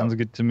 Sounds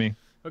good to me.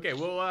 Okay,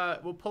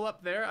 we'll pull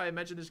up there. I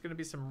imagine there's going to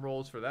be some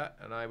rolls for that,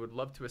 and I would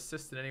love to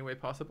assist in any way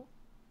possible.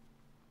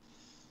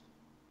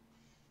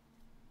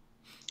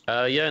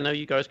 Yeah, no,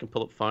 you guys can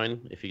pull up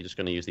fine if you're just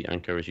going to use the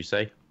anchor, as you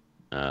say.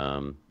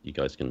 You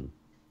guys can,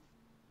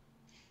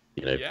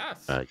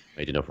 Yes.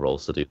 made enough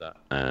rolls to do that.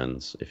 And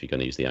if you're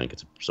going to use the anchor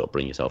to sort of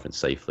bring yourself in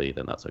safely,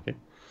 then that's okay.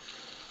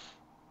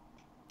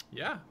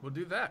 Yeah, we'll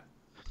do that.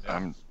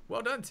 Um,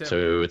 Well done, Tim.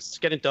 So it's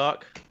getting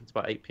dark. It's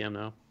about 8 p.m.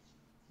 now.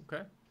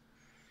 Okay.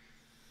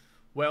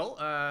 Well,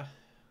 I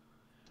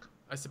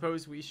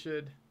suppose we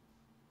should,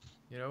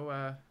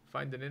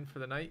 find an inn for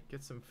the night,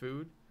 get some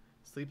food,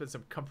 sleep in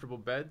some comfortable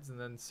beds, and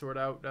then sort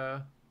out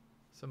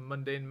some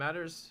mundane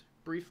matters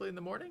briefly in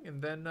the morning,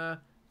 and then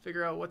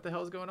figure out what the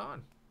hell's going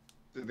on.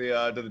 Do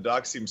the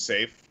docks seem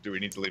safe? Do we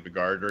need to leave a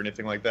guard or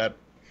anything like that?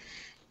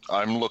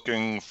 I'm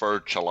looking for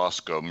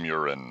Chalaska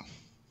Murin.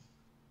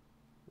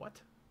 What?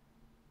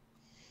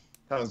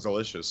 Sounds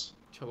delicious.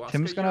 Chalaska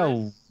Tim's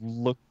gonna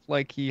look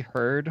like he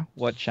heard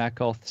what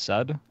Chakolth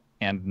said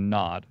and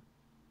nod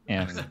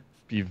and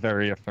be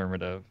very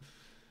affirmative.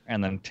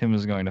 And then Tim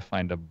is going to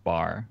find a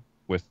bar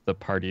with the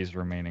party's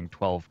remaining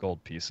 12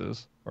 gold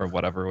pieces or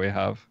whatever we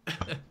have.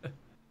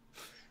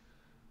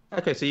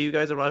 Okay, so you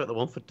guys arrive at the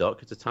Montford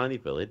Dock. It's a tiny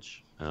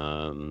village.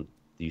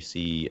 You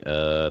see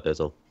there's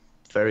a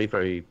very,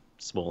 very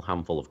small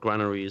handful of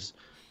granaries.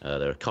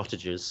 There are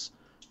cottages.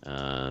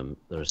 There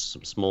are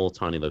some small,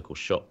 tiny local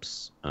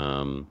shops.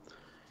 Let's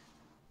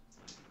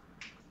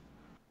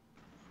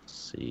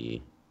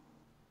see.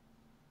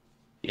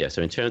 Yeah,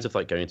 so in terms of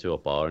like going to a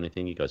bar or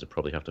anything, you guys would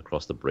probably have to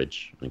cross the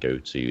bridge and go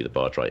to the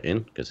Bartright Inn,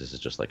 because this is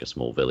just like a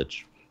small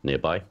village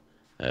nearby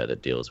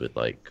that deals with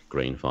like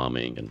grain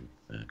farming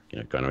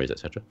and granaries,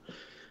 etc.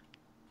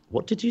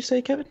 What did you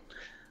say, Kevin?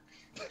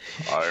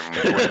 I'm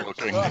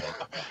looking.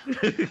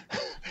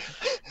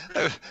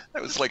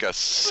 That was like a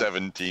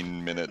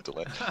 17-minute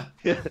delay.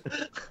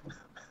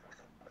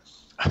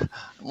 I'm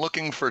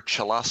looking for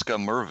Chalaska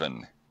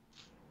Mervin,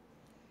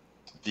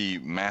 the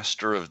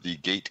master of the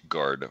gate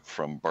guard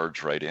from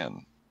Bartright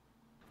Inn.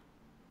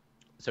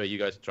 So are you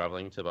guys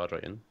traveling to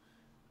Bartright Inn?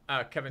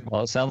 Kevin.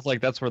 Well, it sounds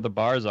like that's where the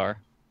bars are.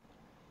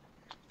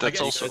 That's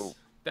guess also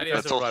Thaddeus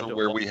that's also arrived at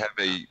where one. we have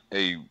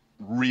a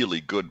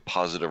really good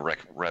positive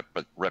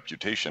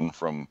reputation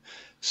from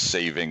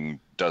saving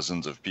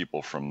dozens of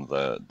people from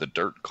the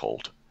dirt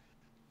cult.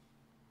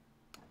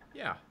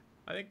 Yeah,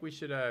 I think we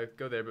should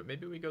go there, but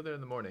maybe we go there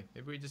in the morning.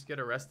 Maybe we just get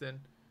a rest in,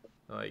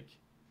 like.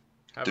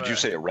 Did you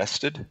say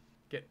arrested?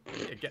 Get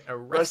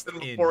arrested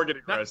before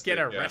getting not arrested. get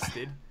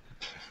arrested.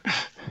 Yeah.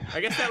 I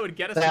guess that would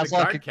get us to Sounds the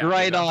guard like a captain.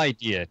 great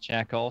idea,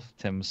 Chakolth,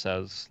 Tim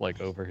says,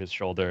 like over his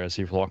shoulder as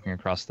he's walking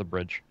across the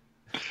bridge.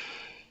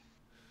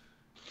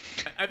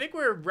 I think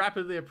we're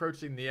rapidly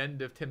approaching the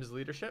end of Tim's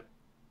leadership.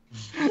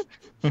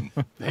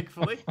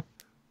 Thankfully.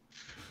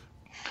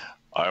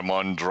 I'm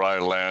on dry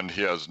land.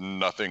 He has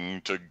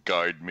nothing to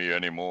guide me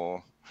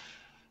anymore.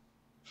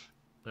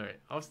 All right,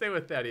 I'll stay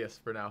with Thaddeus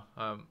for now.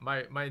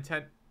 My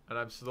intent, and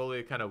I'm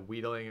slowly kind of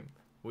wheedling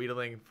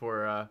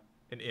for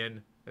an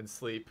inn and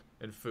sleep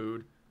and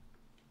food,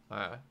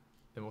 and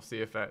we'll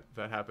see if that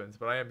happens.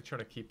 But I am trying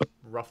to keep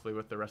roughly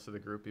with the rest of the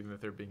group, even if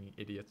they're being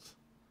idiots.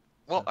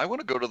 Well, I want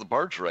to go to the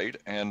barge right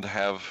and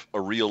have a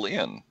real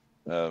inn.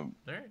 All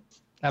right.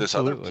 This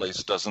other Absolutely.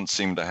 place doesn't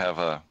seem to have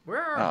a...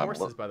 Where are our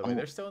horses, by the way?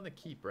 They're still in the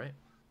keep, right?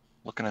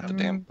 Looking at the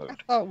damn I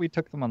boat. thought we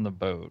took them on the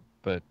boat,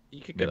 but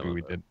You could get maybe on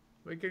we the did.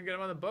 We could get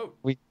them on the boat.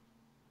 We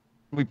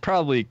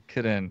probably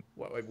couldn't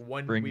What, like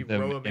one? bring We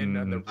them row them in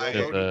on the into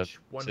rowboat the each,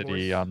 one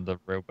city horse. on the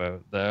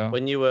rowboat, though.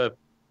 When you were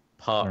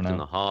I parked don't in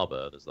know. the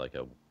harbour, there's like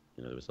a,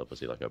 there was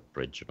obviously like a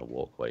bridge and a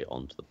walkway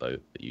onto the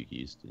boat that you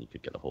used, and you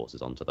could get the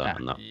horses onto that, Ah,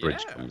 and that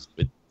bridge yeah. comes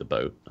with the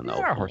boat, and Yeah,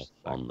 that'll come horses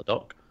off on the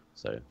dock.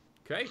 So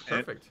Okay,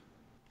 perfect.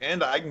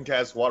 And I can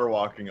cast water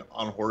walking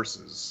on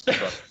horses. So I'm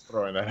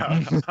throwing that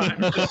out.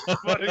 I'm just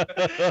putting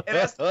that- it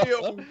has to be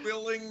a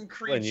willing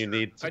creature. when you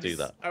need to do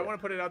that, I want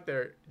to put it out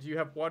there. Do you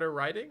have water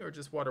riding or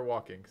just water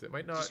walking? Because it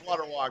might not. Just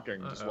water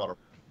walking. Just Uh-oh. water.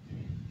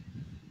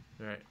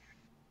 All right.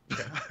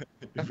 Okay.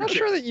 I'm not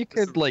sure that you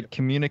could like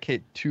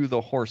communicate to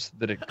the horse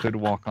that it could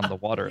walk on the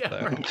water, Yeah,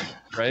 though. right.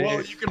 Right?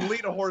 Well, you can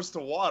lead a horse to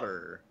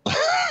water.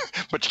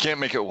 But you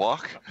can't make it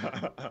walk?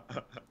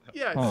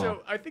 Yeah. Huh.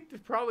 So I think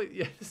that probably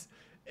yes,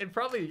 and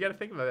probably you got to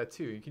think about that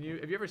too.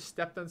 Have you ever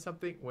stepped on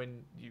something when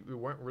you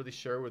weren't really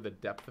sure where the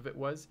depth of it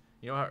was?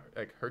 You know how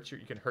like you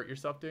can hurt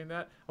yourself doing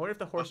that. I wonder if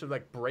the horse would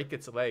like break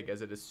its leg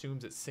as it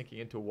assumes it's sinking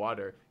into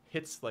water,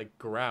 hits like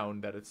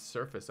ground at its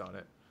surface on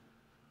it.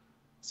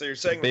 So you're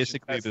saying we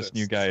should Basically, test this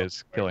new guy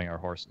is killing our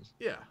horses.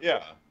 Yeah.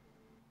 Yeah.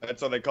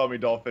 That's why they call me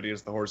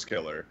Dolphidius the horse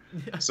killer.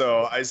 Yeah.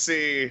 So I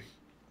see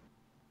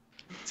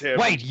Tim.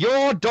 Wait,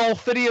 you're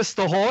Dolphidius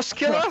the horse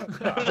killer?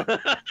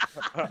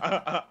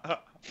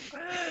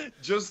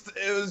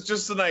 It was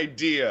just an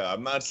idea.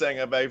 I'm not saying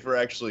I've ever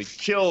actually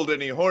killed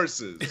any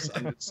horses.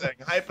 I'm just saying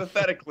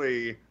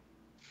hypothetically,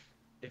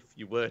 if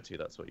you were to,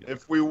 that's what you.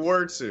 if we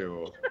were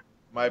to,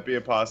 might be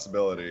a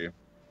possibility.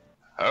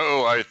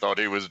 Oh, I thought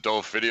he was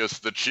Dolphidius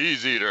the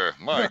cheese eater.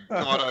 My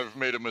God, I've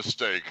made a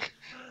mistake.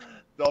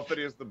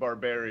 Dolphidius the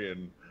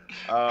barbarian.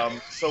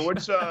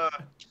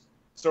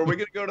 So are we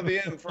gonna go to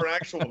the inn for an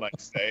actual night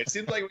stay? It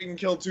seems like we can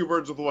kill two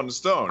birds with one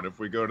stone if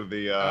we go to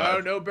the. Oh,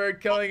 no bird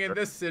killing in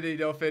this city,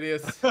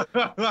 Dolphidius.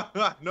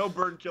 No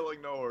bird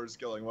killing, no horse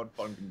killing. What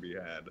fun can be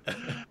had?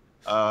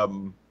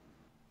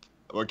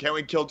 Well, can't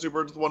we kill two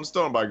birds with one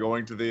stone by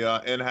going to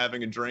the inn,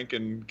 having a drink,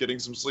 and getting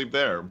some sleep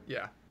there?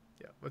 Yeah.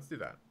 Let's do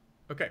that.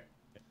 Okay.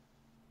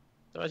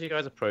 So as you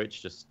guys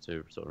approach, just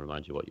to sort of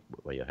remind you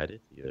where you're headed,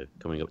 you're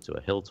coming up to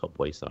a hilltop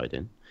wayside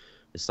inn.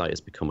 This site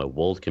has become a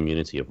walled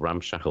community of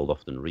ramshackle,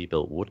 often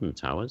rebuilt wooden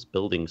towers,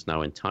 buildings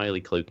now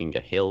entirely cloaking a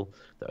hill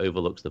that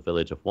overlooks the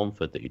village of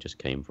Wamford that you just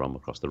came from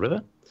across the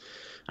river.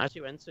 As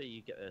you enter,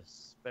 you get a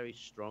very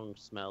strong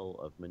smell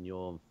of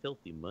manure and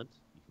filthy mud.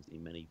 You can see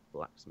many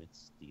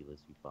blacksmiths,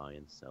 dealers who buy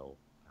and sell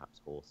perhaps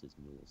horses,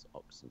 mules,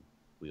 oxen,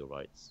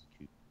 wheelwrights,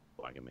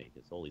 wagon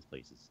makers, all these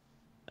places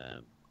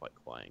quite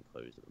quiet and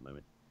closed at the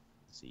moment.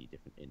 You see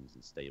different inns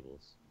and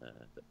stables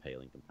that pale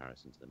in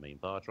comparison to the main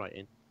barge right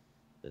in.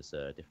 There's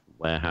different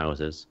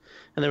warehouses,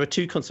 and there are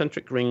two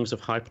concentric rings of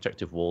high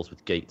protective walls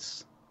with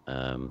gates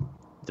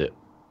that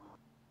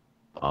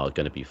are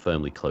going to be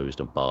firmly closed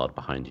and barred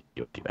behind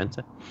you if you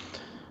enter.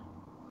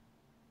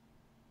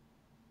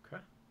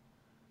 Okay.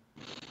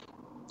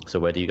 So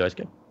where do you guys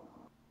go?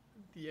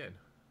 The inn.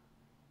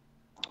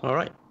 All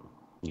right.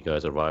 You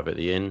guys arrive at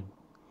the inn.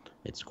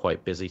 It's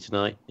quite busy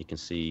tonight. You can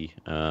see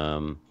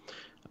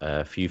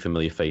a few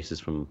familiar faces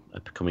from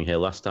coming here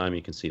last time.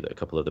 You can see that a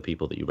couple of the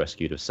people that you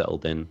rescued have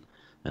settled in,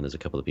 and there's a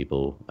couple of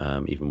people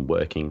even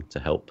working to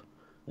help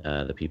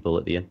the people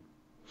at the inn.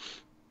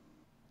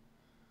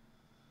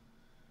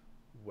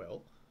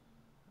 Well,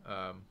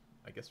 I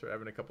guess we're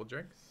having a couple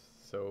drinks,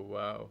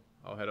 so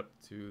I'll head up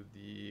to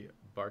the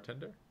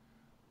bartender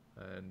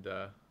and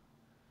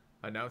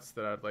announce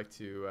that I'd like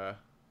to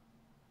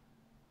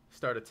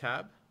start a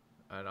tab,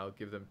 and I'll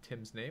give them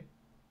Tim's name.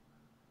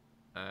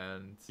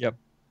 And Yep.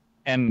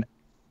 And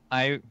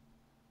can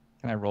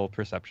I roll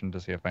perception to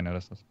see if I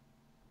notice this?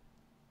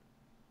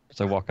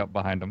 So I walk up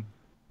behind him.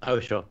 Oh,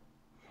 sure.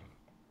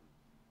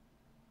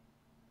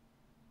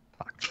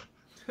 Fuck.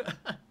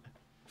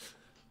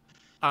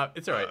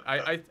 It's all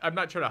right. I'm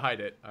not trying to hide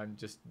it. I'm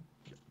just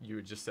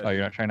You just said. Oh,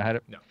 you're not trying to hide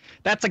it? No.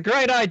 That's a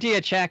great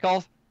idea,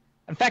 Chakolth.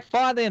 In fact,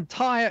 buy the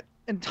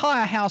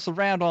entire house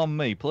around on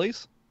me,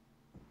 please.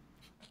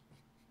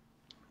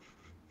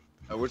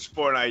 At which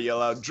point I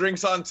yell out,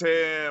 "Drinks on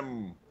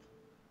Tim!"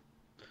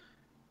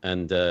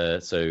 And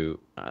so,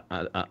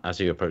 as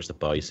you approach the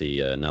bar, you see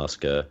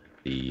Nalaska,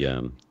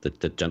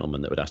 the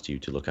gentleman that would ask you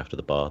to look after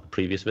the bar the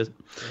previous visit,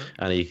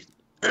 and he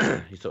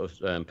sort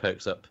of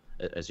perks up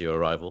as your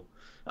arrival.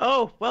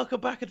 Oh,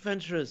 welcome back,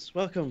 adventurers!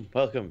 Welcome.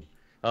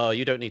 Oh,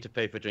 you don't need to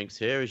pay for drinks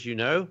here, as you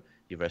know.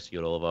 You've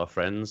rescued all of our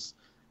friends,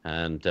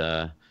 and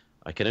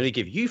I can only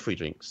give you free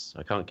drinks.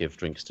 I can't give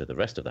drinks to the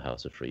rest of the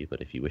house for free,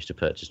 but if you wish to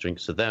purchase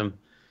drinks for them,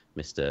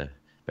 Mr.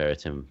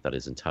 Bereatim, that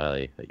is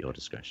entirely at your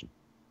discretion.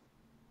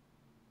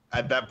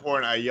 At that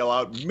point, I yell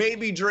out,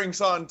 "Maybe drinks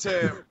on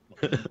Tim!"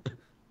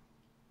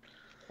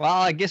 Well,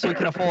 I guess we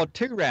can afford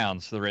 2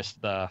 rounds for the rest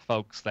of the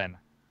folks then.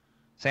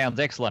 Sounds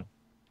excellent.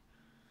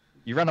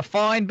 You run a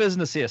fine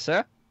business here,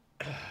 sir.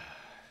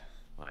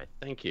 Why,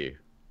 thank you.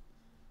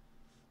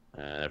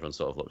 And everyone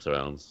sort of looks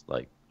around,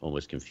 like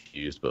almost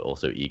confused, but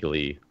also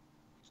eagerly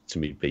to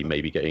be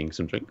maybe getting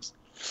some drinks.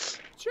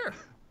 Sure.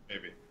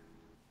 Maybe.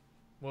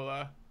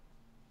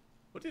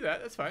 We'll do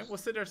that. That's fine. We'll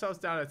sit ourselves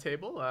down at a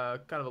table,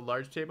 kind of a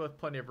large table with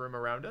plenty of room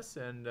around us,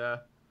 and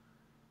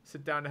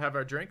sit down to have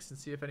our drinks and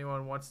see if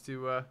anyone wants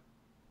to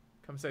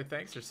come say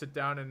thanks or sit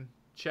down and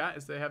chat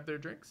as they have their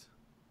drinks.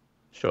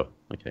 Sure.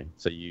 Okay.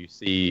 So you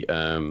see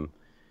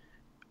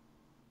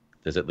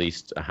there's at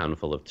least a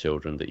handful of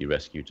children that you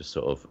rescue, just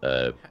sort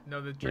of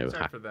no, the drinks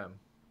aren't for them.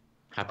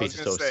 Happy to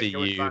sort of see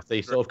you.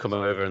 They sort of come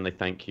over and they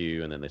thank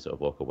you, and then they sort of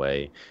walk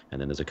away.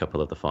 And then there's a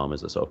couple of the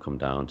farmers that sort of come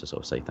down to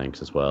sort of say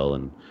thanks as well,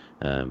 and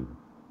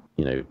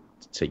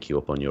take you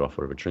up on your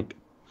offer of a drink,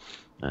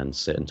 and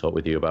sit and talk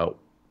with you about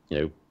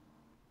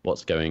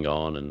what's going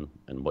on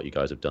and what you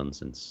guys have done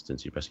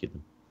since you rescued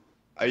them.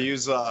 I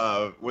use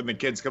when the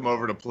kids come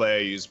over to play,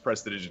 I use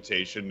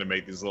prestidigitation to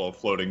make these little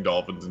floating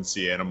dolphins and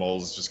sea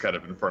animals just kind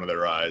of in front of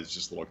their eyes,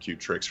 just little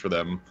cute tricks for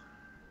them.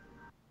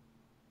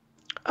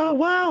 Oh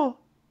wow!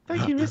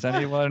 Thank you. Is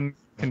anyone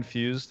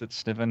confused that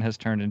Sniven has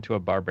turned into a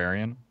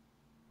barbarian?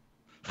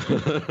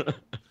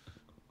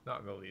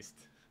 Not in the least.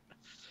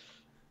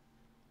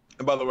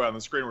 And by the way, on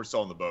the screen, we're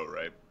still on the boat,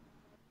 right?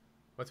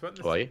 What's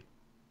what? Are you?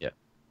 Yeah.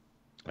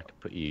 I can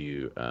put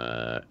you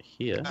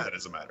here. That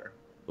doesn't matter.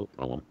 Oh,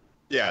 wrong one.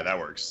 Yeah, that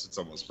works. It's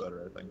almost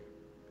better, I think.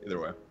 Either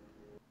way.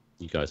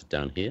 You guys are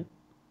down here.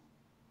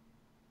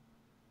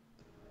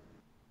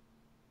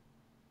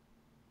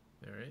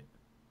 All right.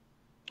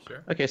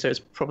 Sure. Okay, so it's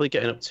probably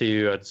getting up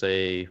to, I'd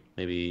say,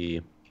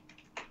 maybe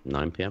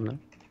 9 p.m. now.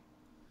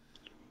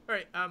 All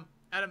right.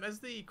 Adam, as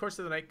the course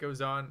of the night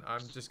goes on,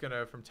 I'm just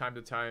gonna, from time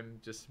to time,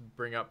 just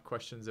bring up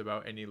questions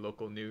about any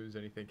local news,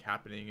 anything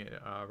happening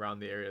around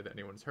the area that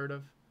anyone's heard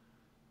of.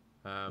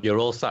 You're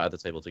all sat at the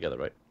table together,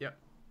 right? Yep.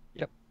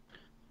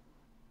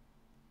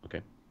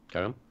 Okay,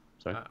 carry on.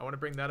 Sorry. I want to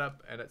bring that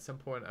up, and at some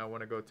point, I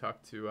want to go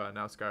talk to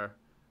Nauskar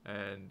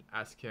and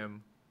ask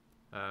him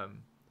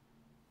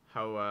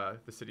how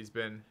the city's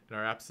been in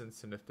our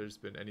absence, and if there's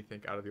been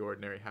anything out of the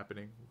ordinary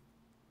happening.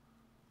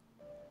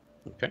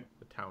 Okay.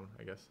 The town,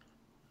 I guess.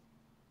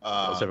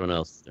 What's everyone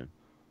else doing?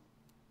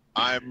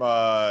 I'm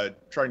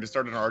trying to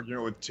start an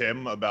argument with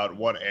Tim about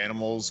what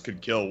animals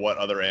could kill what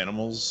other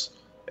animals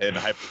in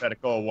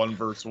hypothetical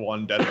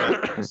 1v1 death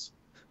matches.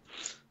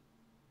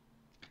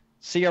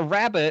 See, a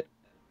rabbit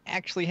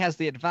actually has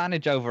the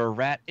advantage over a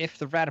rat if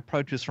the rat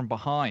approaches from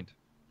behind.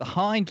 The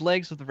hind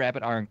legs of the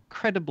rabbit are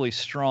incredibly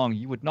strong.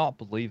 You would not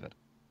believe it.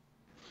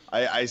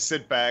 I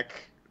sit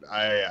back.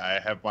 I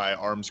have my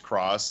arms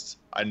crossed.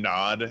 I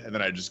nod, and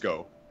then I just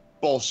go,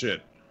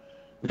 "Bullshit."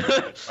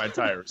 My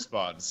entire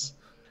response.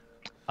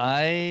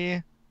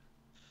 I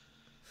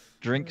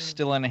drink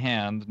still in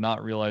hand,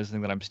 not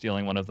realizing that I'm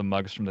stealing one of the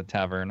mugs from the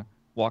tavern.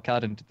 Walk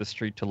out into the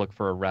street to look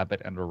for a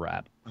rabbit and a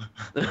rat.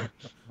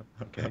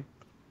 Okay.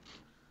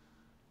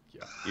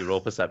 Yeah. You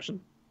roll perception?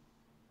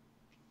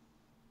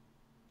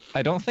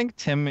 I don't think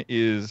Tim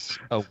is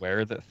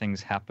aware that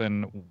things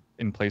happen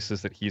in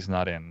places that he's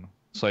not in.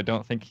 So I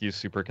don't think he's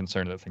super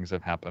concerned that things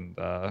have happened.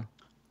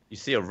 You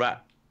see a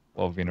rat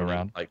while being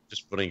around. Like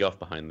just running off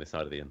behind the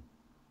side of the inn.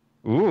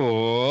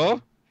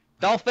 Ooh.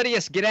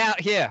 Dolphidius, get out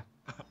here.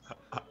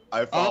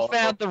 I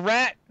found the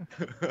rat.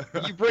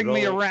 You bring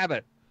me a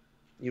rabbit.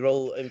 You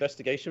roll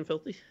investigation,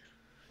 Filthy?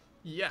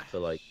 Yeah. For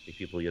like the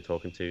people you're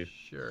talking to.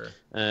 Sure.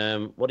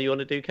 What do you want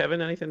to do,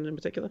 Kevin? Anything in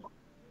particular?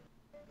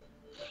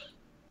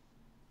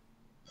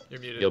 You're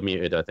muted. You're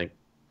muted, I think.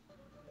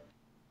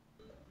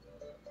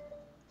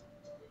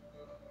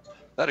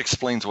 That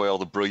explains why all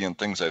the brilliant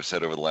things I've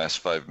said over the last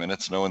 5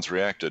 minutes no one's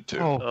reacted to.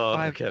 Oh, Oh,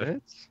 5 Kevin.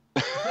 minutes?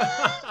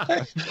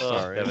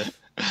 Sorry. Kevin.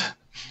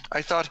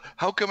 I thought,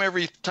 how come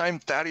every time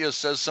Thaddeus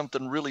says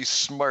something really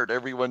smart,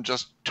 everyone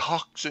just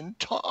talks and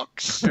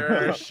talks?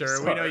 Sure. We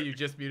Sorry. know you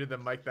just muted the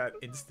mic that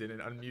instant and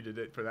unmuted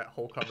it for that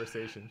whole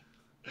conversation.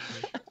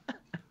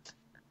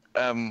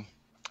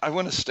 I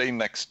want to stay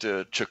next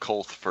to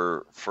Chakolth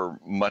for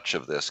much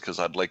of this because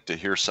I'd like to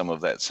hear some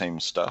of that same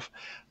stuff.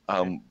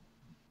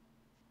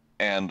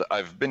 and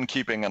I've been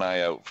keeping an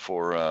eye out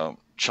for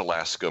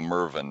Chalaska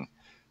Mervin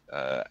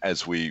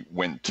as we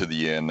went to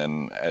the inn,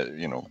 and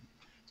you know,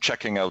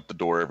 checking out the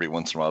door every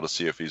once in a while to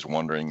see if he's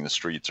wandering the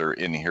streets or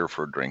in here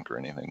for a drink or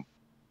anything.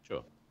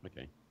 Sure.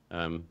 Okay.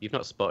 You've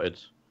not spotted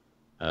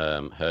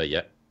her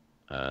yet.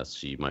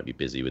 She might be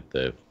busy with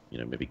the, you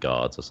know, maybe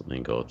guards or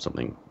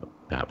something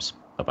perhaps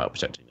about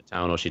protecting the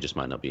town, or she just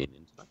might not be in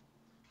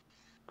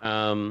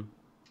tonight.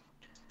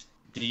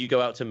 Do you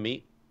go out to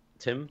meet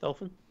Tim,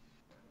 Dolphin?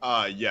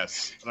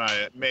 Yes. And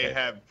I may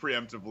have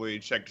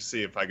preemptively checked to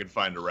see if I could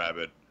find a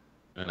rabbit.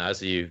 And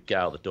as you get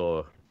out the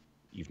door,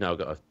 you've now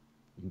got a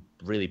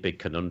really big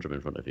conundrum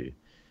in front of you,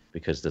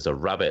 because there's a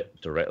rabbit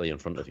directly in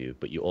front of you,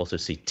 but you also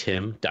see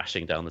Tim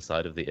dashing down the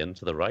side of the inn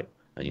to the right,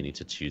 and you need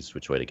to choose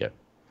which way to go.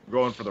 I'm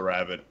going for the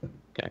rabbit.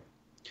 Okay.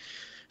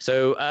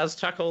 So as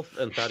Chakolth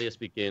and Thaddeus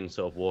begin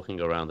sort of walking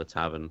around the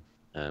tavern,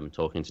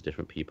 talking to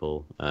different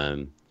people,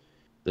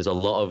 there's a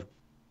lot of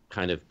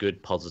kind of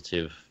good,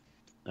 positive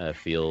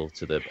feel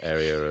to the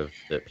area of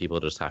that people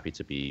are just happy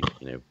to be,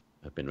 you know,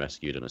 have been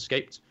rescued and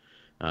escaped.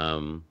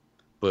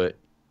 But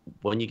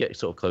when you get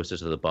sort of closer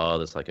to the bar,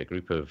 there's like a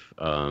group of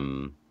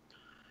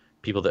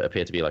people that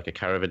appear to be like a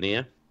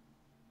caravaneer,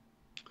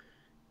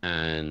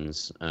 and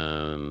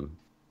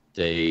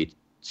they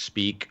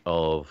speak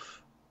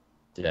of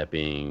there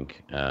being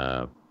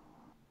a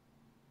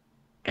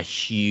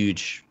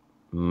huge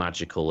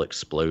magical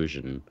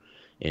explosion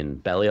in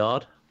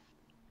Beliard.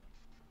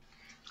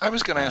 I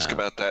was going to ask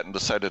about that and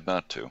decided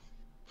not to.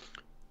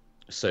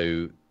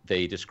 So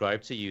they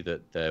described to you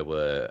that there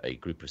were a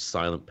group of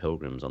silent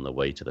pilgrims on the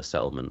way to the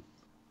settlement,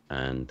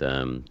 and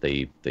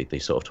they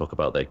sort of talk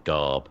about their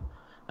garb,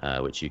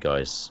 which you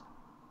guys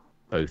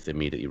both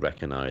immediately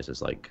recognize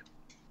as like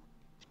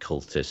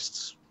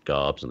cultists'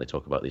 garbs, and they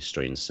talk about this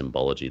strange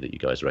symbology that you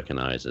guys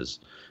recognize as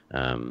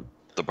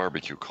the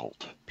barbecue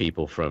cult.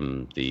 People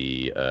from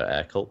the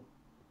air cult.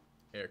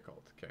 Air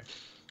cult, okay.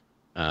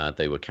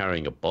 They were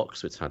carrying a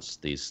box which has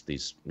these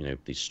you know,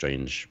 these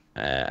strange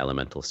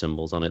elemental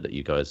symbols on it that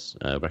you guys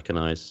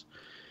recognize.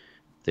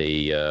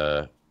 They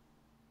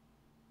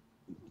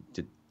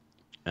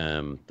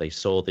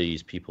saw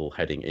these people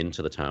heading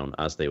into the town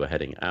as they were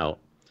heading out,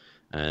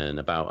 and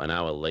about an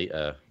hour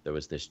later there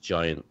was this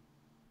giant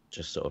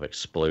just sort of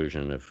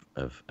explosion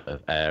of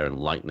air and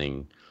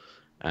lightning,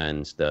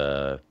 and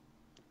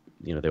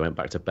you know, they went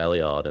back to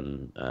Beliard,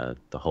 and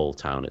the whole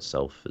town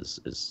itself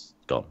is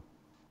gone.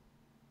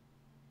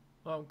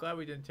 Well, I'm glad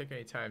we didn't take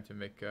any time to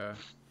make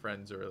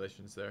friends or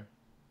relations there.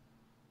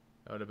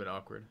 That would have been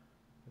awkward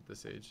at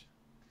this age.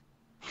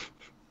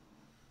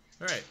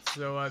 Alright,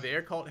 so the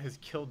air cult has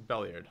killed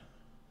Beliard.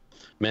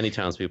 Many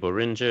townspeople were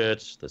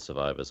injured. The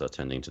survivors are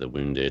tending to the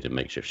wounded in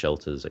makeshift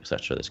shelters,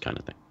 etc. This kind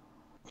of thing.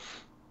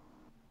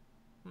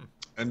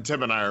 And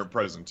Tim and I aren't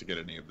present to get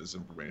any of this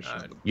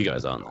information. You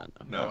guys aren't then.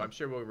 No, I'm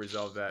sure we'll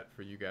resolve that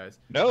for you guys.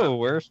 No,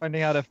 we're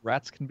finding out if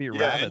rats can be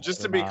rabbits. Yeah, and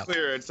just to be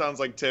clear, it sounds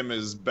like Tim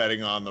is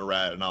betting on the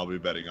rat, and I'll be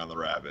betting on the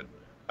rabbit.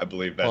 I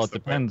believe that's. Well, it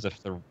depends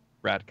if the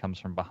rat comes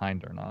from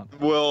behind or not.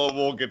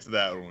 We'll get to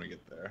that when we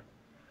get there.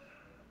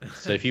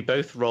 So if you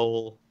both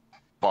roll.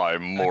 By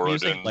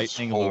Moradin's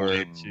lightning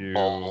holy to,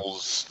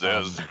 balls,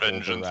 there's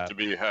vengeance to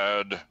be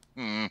had.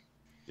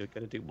 You're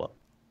gonna do what?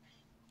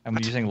 I'm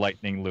using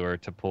lightning lure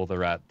to pull the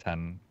rat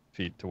 10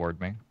 feet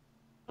toward me.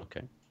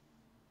 Okay.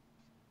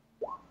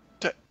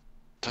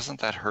 Doesn't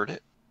that hurt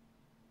it?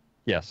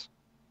 Yes.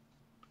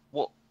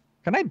 Well,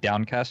 can I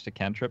downcast a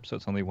cantrip so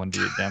it's only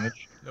 1d8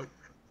 damage? Nope.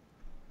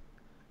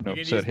 Nope.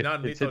 You So can use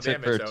non-lethal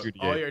damage, so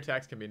 2d8. all your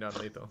attacks can be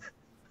non-lethal.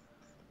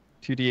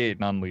 2d8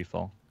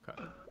 non-lethal.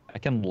 Okay. I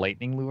can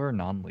lightning lure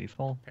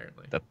non-lethal?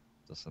 Apparently. That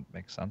doesn't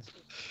make sense.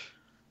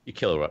 You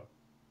kill a rat.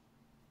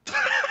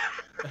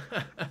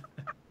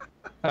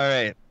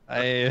 Alright,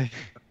 I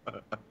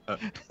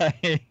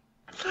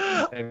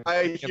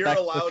hear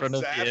a loud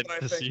zap and I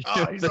think,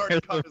 oh, he's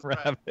already caught his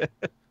rabbit.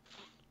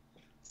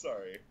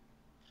 Sorry.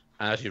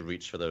 As you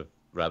reach for the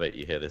rabbit,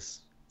 you hear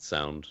this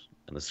sound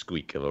and the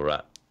squeak of a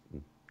rat.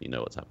 You know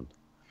what's happened.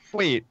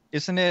 Wait,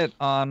 isn't it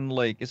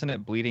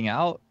bleeding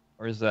out?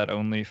 Or is that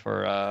only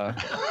for, I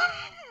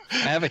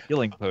have a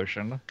healing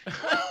potion.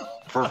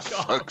 For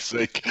fuck's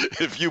sake,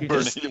 if you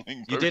burn a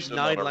healing You did potion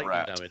 9 on a lightning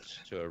rat. damage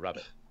to a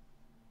rabbit.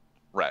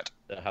 Rat.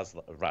 That has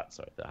a rat,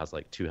 sorry, that has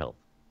like 2 health.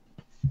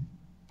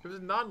 It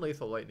was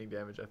non-lethal lightning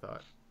damage, I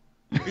thought.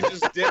 You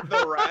just dip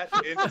the rat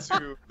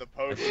into the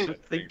potion.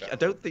 I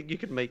don't think you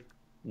can make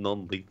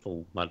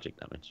non-lethal magic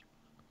damage.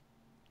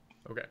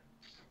 Okay.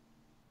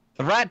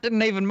 The rat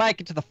didn't even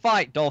make it to the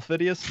fight,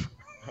 Dolphidius.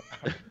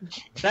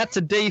 That's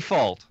a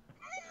default.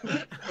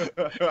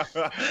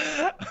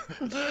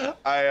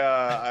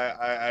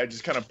 I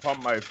just kind of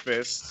pump my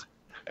fist,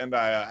 and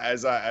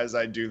as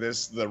I do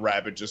this, the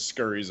rabbit just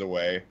scurries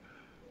away.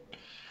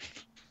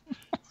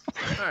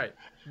 All right.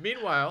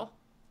 Meanwhile,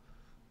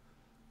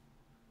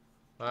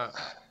 I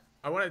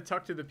want to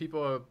talk to the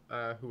people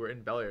who were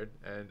in Beliard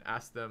and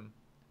ask them,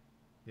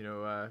 you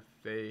know,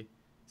 if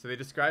they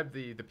described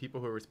the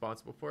people who were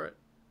responsible for it.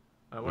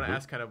 I want to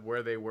ask kind of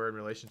where they were in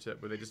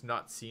relationship. Were they just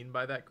not seen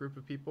by that group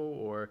of people,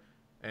 or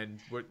And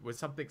was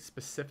something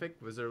specific?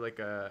 Was there like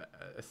a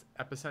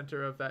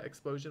epicenter of that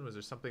explosion? Was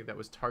there something that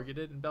was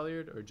targeted in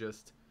Beliard, or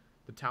just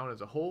the town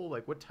as a whole?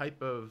 Like, what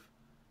type of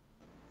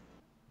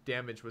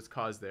damage was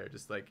caused there?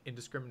 Just like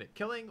indiscriminate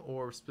killing,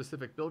 or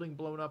specific building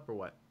blown up, or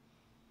what?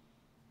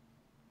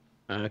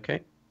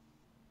 Okay.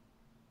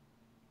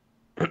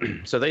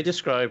 So they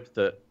described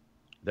that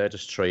they're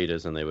just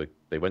traders, and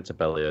they went to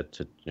Beliard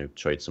to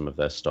trade some of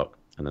their stock,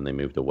 and then they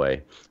moved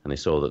away, and they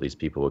saw that these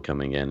people were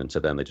coming in, and to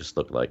them they just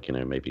looked like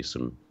maybe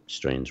some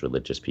strange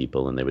religious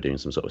people, and they were doing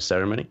some sort of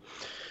ceremony.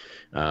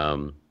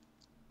 And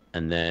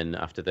then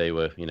after they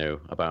were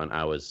about an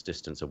hour's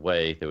distance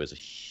away, there was a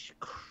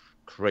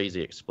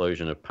crazy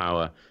explosion of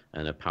power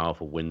and a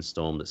powerful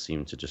windstorm that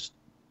seemed to just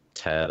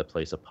tear the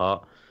place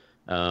apart.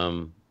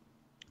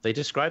 They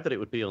described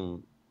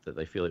that that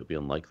they feel it would be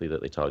unlikely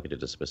that they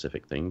targeted a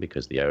specific thing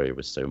because the area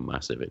was so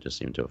massive, it just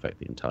seemed to affect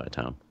the entire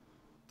town.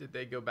 Did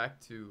they go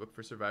back to look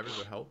for survivors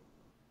or help?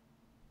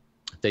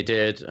 They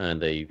did, and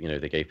they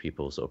gave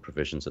people sort of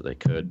provisions that they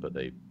could, but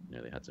they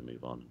had to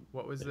move on.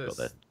 What was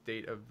the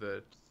state of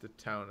the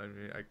town? I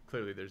mean,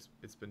 clearly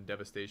it's been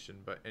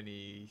devastation, but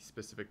any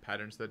specific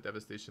patterns to that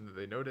devastation that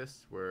they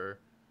noticed? Were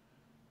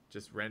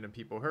just random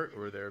people hurt,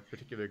 or were there a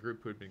particular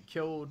group who had been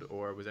killed,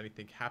 or was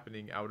anything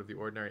happening out of the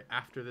ordinary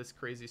after this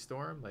crazy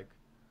storm?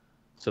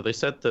 So they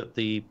said that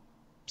the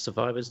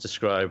survivors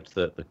described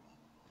that the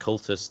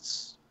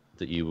cultists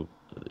that you'd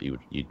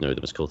know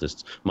them as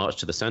cultists marched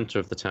to the center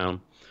of the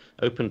town,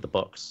 opened the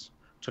box,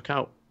 took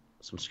out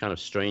some kind of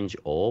strange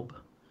orb,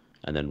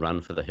 and then ran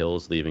for the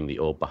hills, leaving the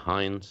orb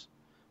behind.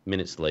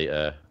 Minutes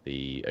later,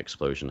 the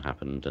explosion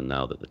happened, and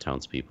now that the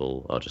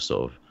townspeople are just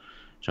sort of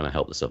trying to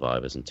help the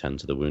survivors and tend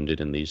to the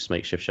wounded in these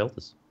makeshift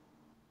shelters.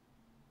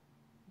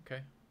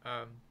 Okay.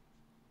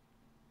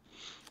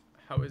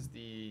 How is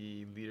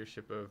the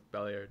leadership of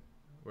Beliard?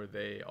 Were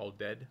they all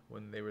dead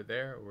when they were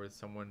there, or had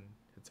someone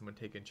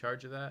taken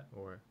charge of that,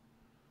 or?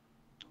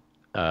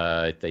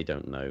 They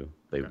don't know.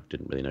 They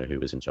didn't really know who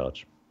was in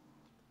charge.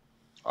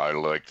 I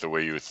like the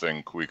way you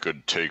think we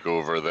could take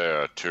over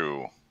there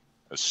too.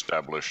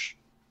 Establish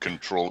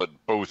control at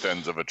both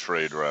ends of a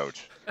trade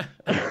route.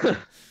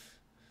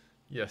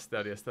 Yes,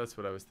 Thaddeus, that's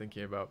what I was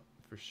thinking about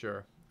for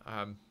sure.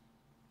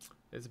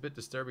 It's a bit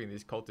disturbing.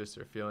 These cultists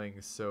are feeling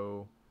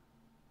so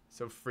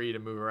free to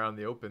move around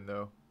the open,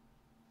 though,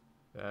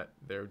 that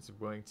they're just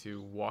willing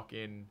to walk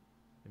in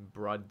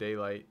broad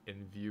daylight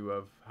in view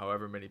of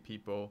however many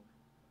people,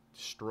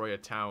 destroy a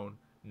town,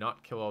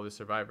 not kill all the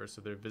survivors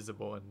so they're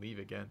visible, and leave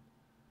again.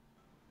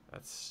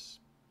 That's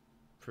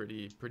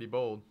pretty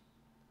bold.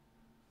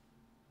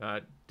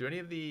 Do any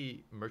of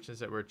the merchants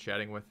that we're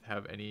chatting with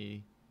have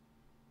any?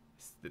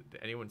 Did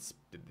any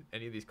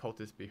of these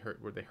cultists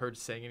were they heard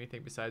saying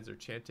anything besides their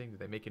chanting? Did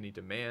they make any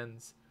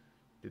demands?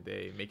 Did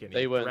they make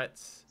any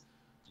threats?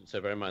 So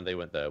bear in mind, they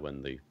went there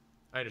when the.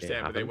 I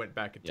understand, but they went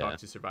back and talked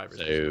to survivors.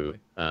 So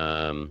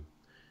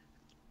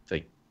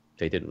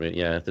they didn't really.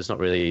 Yeah, there's not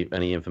really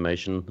any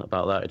information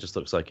about that. It just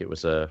looks like it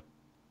was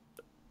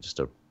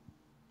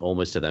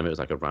almost to them it was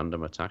like a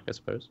random attack, I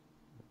suppose.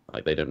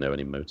 Like they don't know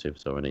any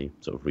motives or any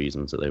sort of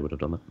reasons that they would have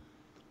done that.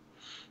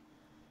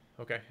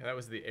 Okay, and that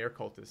was the air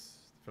cultists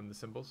from the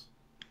symbols?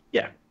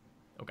 Yeah.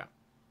 Okay.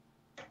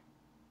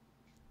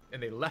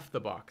 And they left the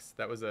box.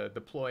 That was a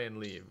deploy and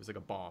leave. It was like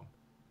a bomb.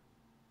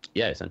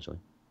 Yeah, essentially.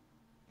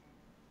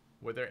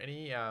 Were there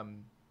any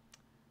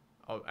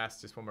I'll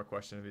ask just one more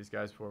question of these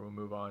guys before we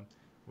move on.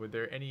 Were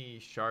there any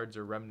shards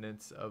or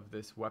remnants of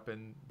this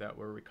weapon that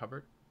were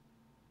recovered?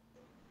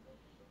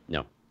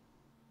 No.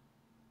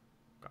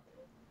 Okay.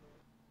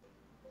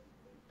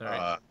 All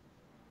right.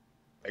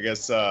 I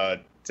guess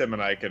Tim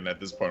and I can at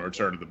this point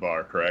return to the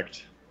bar,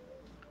 correct?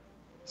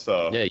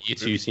 So yeah, you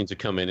two seem to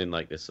come in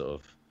like this sort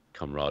of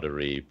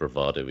camaraderie,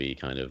 bravado-y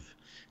kind of.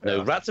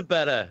 No, rats are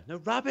better. No,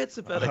 rabbits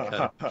are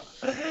better.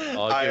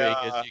 Arguing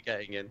as you're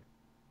getting in.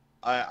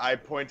 I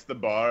point to the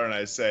bar and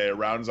I say,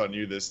 "Rounds on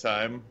you this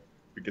time,"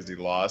 because he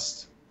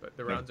lost. But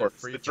the rounds are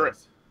free for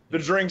us. The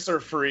drinks are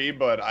free,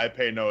 but I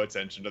pay no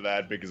attention to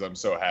that because I'm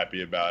so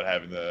happy about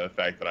having the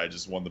fact that I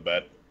just won the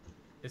bet.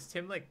 Is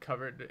Tim like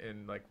covered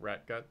in like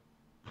rat gut?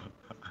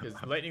 Because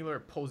Lightning Lure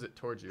pulls it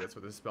towards you. That's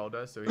what the spell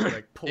does. So he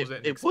like pulls it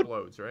and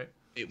explodes, right?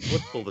 It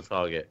would pull the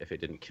target if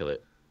it didn't kill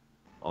it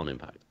on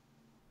impact.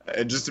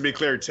 And just to be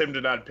clear, Tim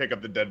did not pick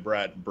up the dead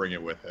brat and bring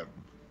it with him.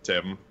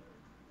 Tim.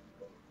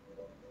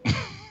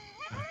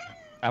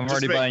 I'm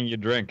already buying you a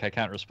drink. I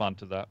can't respond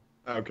to that.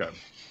 Okay.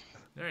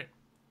 All right.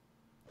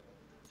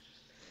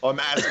 Well, I'm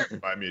asking you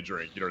to buy me a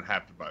drink. You don't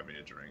have to buy me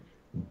a drink.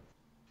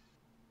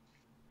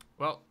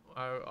 Well,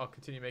 I'll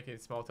continue making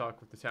small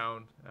talk with the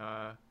town.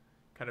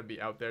 Kind of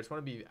be out there. I just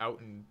want to be out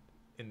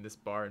in this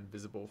bar and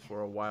visible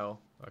for a while,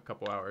 a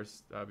couple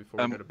hours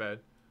before we go to bed.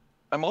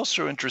 I'm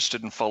also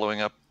interested in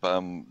following up.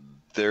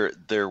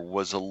 There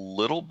was a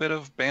little bit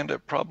of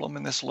bandit problem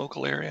in this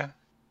local area,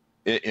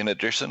 in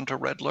addition to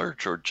Red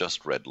Lurch, or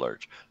just Red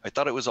Lurch? I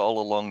thought it was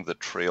all along the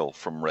trail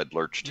from Red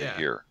Lurch to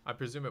here. I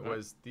presume it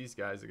was these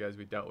guys, the guys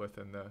we dealt with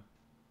in the.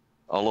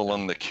 All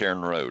along the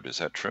Cairn Road, is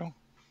that true?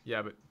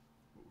 Yeah, but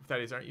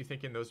Thaddeus, aren't you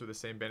thinking those were the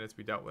same bandits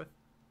we dealt with?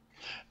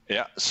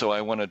 Yeah, so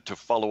I wanted to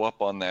follow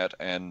up on that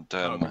and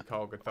good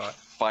call, good thought.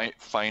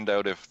 find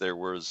out if there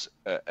was.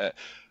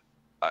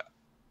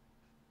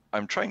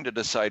 I'm trying to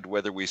decide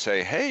whether we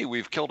say, "Hey,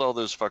 we've killed all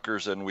those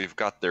fuckers and we've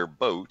got their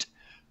boat,"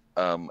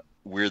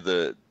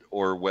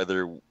 or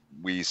whether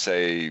we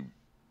say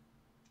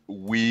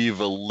we've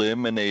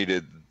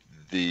eliminated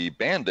the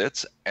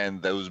bandits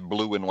and those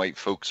blue and white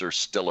folks are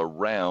still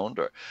around.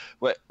 Or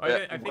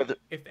I think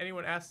if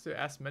anyone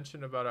asks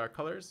mention about our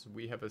colors,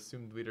 we have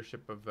assumed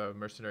leadership of the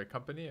mercenary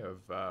company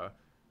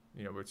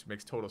which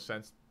makes total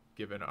sense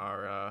given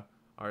our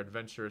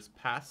adventurous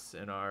past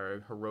and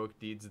our heroic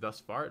deeds thus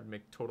far. It'd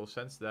make total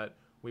sense that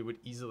we would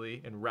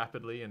easily and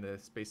rapidly, in the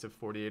space of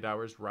 48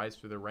 hours, rise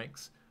through the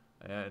ranks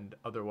and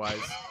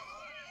otherwise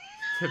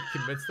to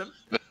convince them.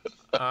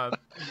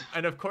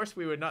 And of course,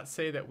 we would not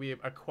say that we have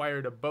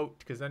acquired a boat,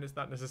 because then it's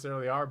not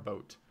necessarily our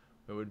boat.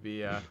 It would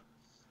be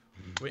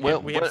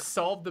we have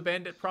solved the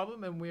bandit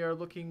problem, and we are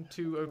looking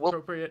to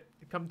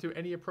come to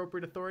any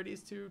appropriate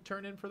authorities to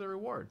turn in for the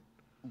reward.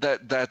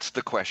 That's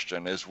the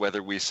question: is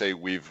whether we say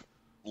we've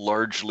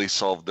largely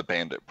solved the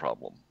bandit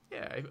problem.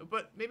 Yeah,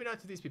 but maybe not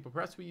to these people.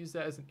 Perhaps we use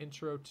that as an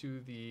intro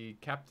to the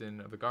captain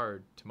of the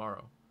guard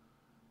tomorrow,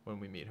 when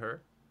we meet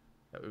her.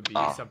 That would be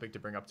something to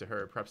bring up to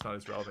her, perhaps not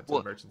as relevant to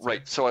the merchants.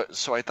 Right, so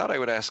I thought I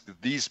would ask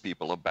these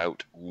people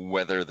about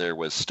whether there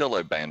was still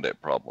a bandit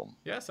problem.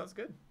 Yeah, sounds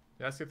good.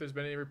 Ask if there's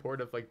been any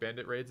report of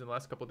bandit raids in the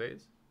last couple of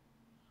days.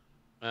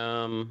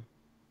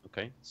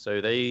 Okay,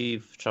 so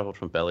they've travelled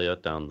from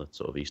Belliard down the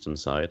sort of eastern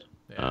side.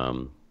 Yeah.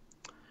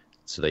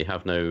 So they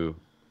have no...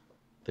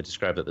 They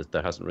describe that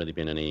there hasn't really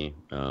been any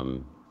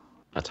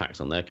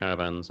attacks on their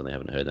caravans, and they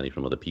haven't heard any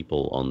from other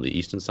people on the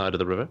eastern side of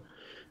the river.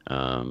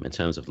 In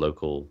terms of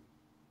local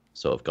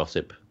sort of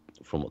gossip,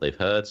 from what they've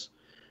heard,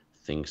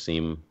 things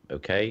seem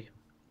okay.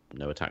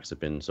 No attacks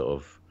have been sort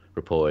of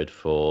reported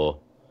for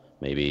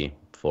maybe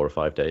 4 or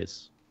 5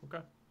 days. Okay.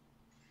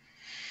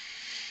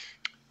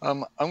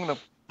 I'm gonna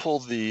pull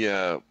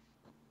the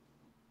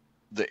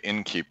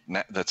innkeep.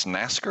 That's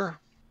Nasker.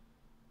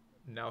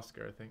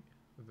 Nalsker, I think,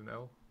 with an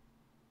L.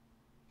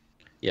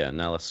 Yeah,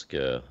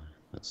 Nalasker.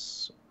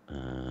 That's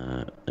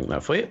I think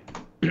that for you.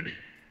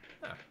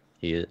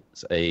 He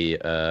is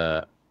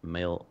a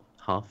male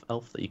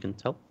half-elf that you can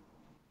tell.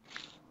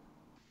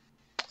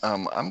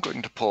 I'm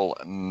going to pull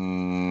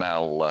Nalasker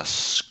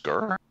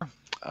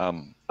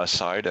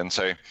aside and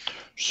say,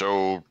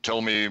 so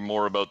tell me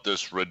more about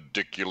this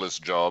ridiculous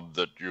job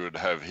that you would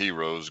have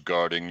heroes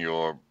guarding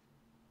your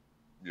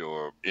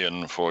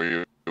inn for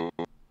you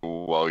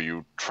while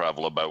you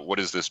travel about. What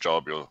is this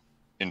job you're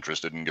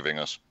interested in giving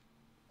us?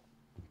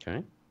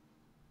 Okay.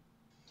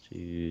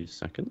 2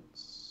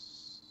 seconds.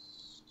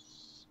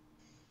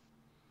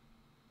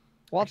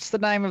 What's the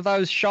name of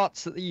those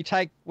shots that you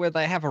take where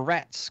they have a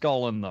rat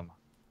skull in them?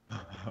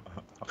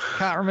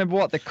 Can't remember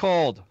what they're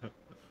called.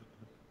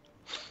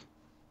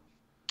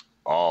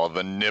 Oh,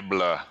 the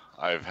nibbler.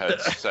 I've had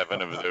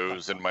 7 of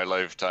those in my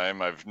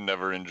lifetime. I've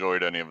never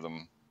enjoyed any of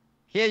them.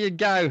 Here you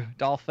go,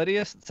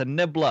 Dolphidius. It's a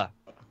nibbler.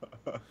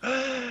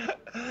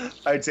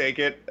 I take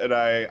it and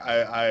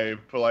I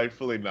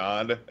politely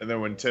nod, and then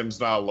when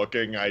Tim's not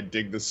looking, I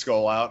dig the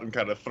skull out and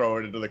kind of throw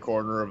it into the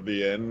corner of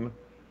the inn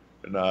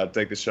and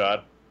take the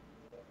shot.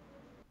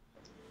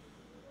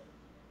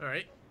 All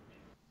right.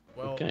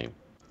 Well, okay.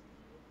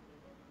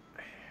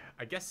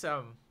 I guess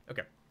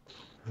okay.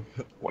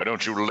 Why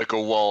don't you lick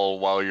a wall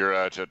while you're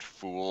at it,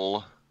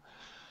 fool?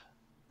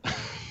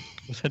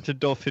 Was that to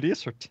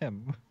Dolphidius or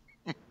Tim?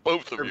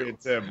 Both of you.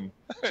 Tim.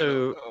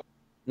 So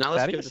now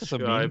let's Thaddeus is a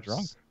mean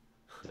drunk.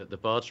 That the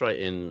barge ride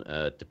in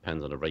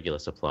depends on a regular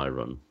supply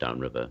run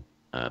downriver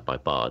by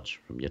barge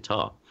from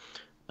Yatar,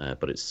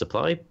 but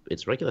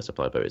its regular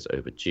supply boat is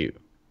overdue.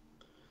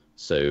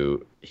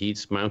 So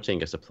he's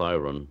mounting a supply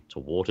run to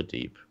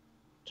Waterdeep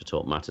to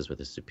talk matters with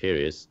his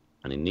superiors,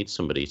 and he needs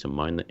somebody to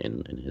mine the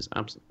inn in his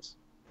absence.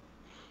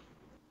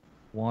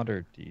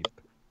 Waterdeep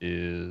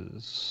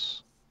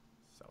is...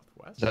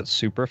 Southwest? Is that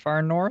super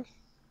far north?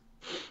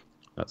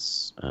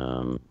 That's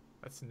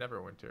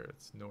Neverwinter.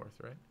 It's north,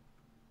 right?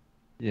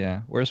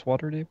 Yeah. Where's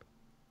Waterdeep?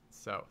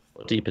 South.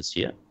 Waterdeep is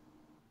here,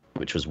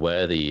 which was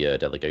where the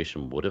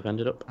delegation would have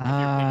ended up.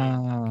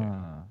 Ah. Okay.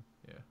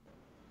 Yeah.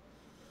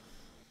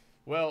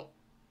 Well,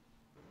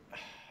 I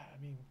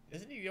mean,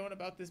 isn't he going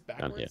about this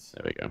backwards?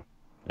 Yeah, there we go.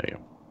 There you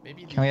go.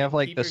 Maybe Can we have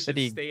like the keepers should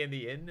city stay in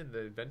the inn, and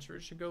the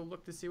adventurers should go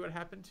look to see what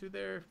happened to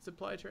their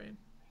supply train?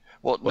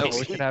 Well, no,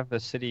 we should have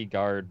the city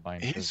guard mine.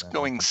 He's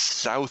going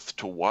south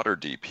to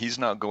Waterdeep. He's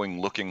not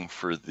going looking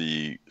for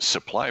the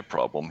supply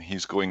problem.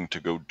 He's going to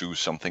go do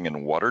something in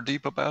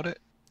Waterdeep about it.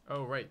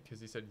 Oh, right,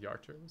 because he said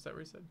Yarter. Was that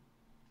what he said?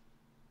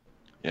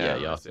 Yeah,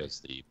 Yarter's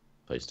the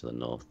place to the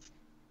north.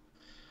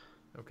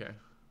 Okay.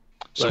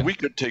 So we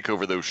could take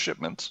over those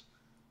shipments.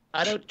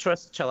 I don't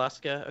trust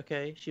Chalaska,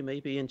 okay? She may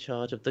be in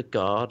charge of the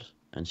guard,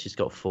 and she's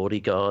got 40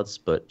 guards,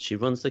 but she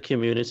runs the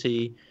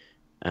community,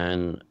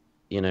 and,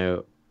 you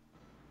know,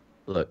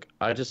 look,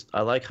 I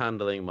like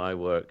handling my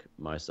work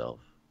myself.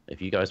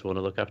 if you guys want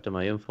to look after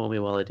my inn for me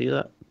while I do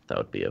that, that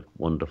would be a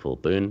wonderful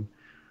boon.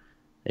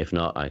 If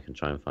not, I can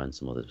try and find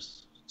some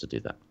others to do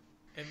that.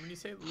 And when you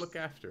say look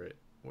after it,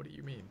 what do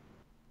you mean?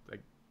 Like,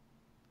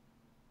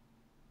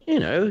 you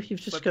know,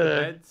 you've just got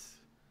to,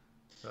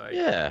 like,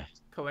 yeah,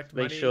 collect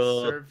make money,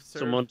 sure serve.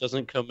 someone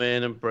doesn't come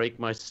in and break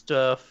my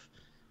stuff.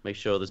 Make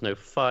sure there's no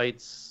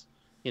fights.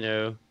 You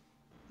know,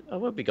 I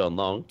won't be gone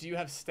long. Do you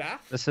have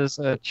staff? This is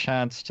a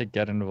chance to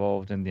get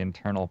involved in the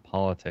internal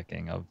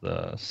politicking of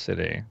the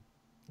city.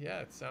 Yeah,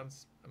 it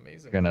sounds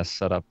amazing. We're gonna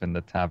set up in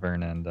the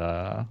tavern and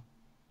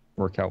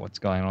work out what's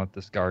going on with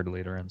this guard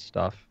leader and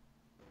stuff.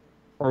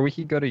 Or we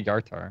could go to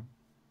Yartar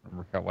and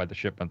work out why the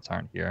shipments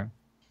aren't here.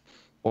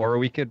 Or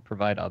we could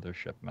provide other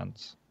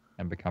shipments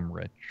and become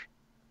rich.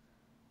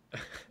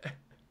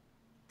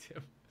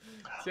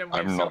 Tim,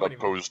 I'm not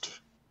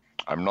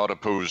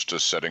opposed to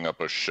setting up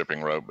a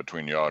shipping route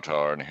between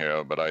Yartar and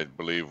here, but I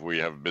believe we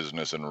have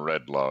business in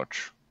Red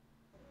Larch.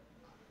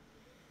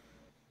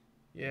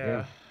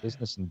 Yeah.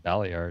 Business in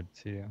Ballard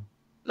too.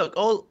 Look,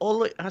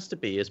 all it has to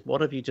be is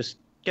one of you just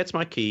gets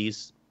my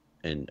keys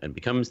and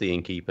becomes the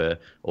innkeeper.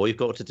 All you've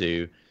got to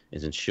do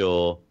is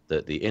ensure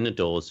that the inner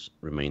doors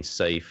remain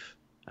safe,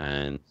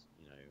 and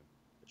you know,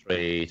 the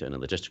trade and the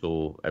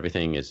logistical,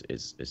 everything is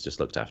just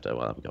looked after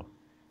while I'm gone.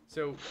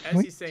 So Can as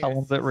we he's saying, tell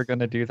them that we're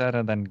gonna do that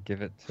and then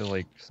give it to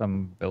like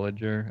some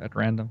villager at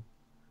random?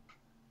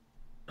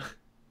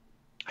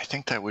 I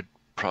think that would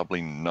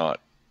probably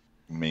not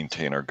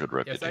maintain our good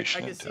yes,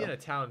 reputation. I can see in a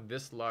town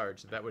this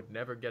large that would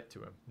never get to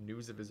him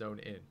news of his own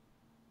inn.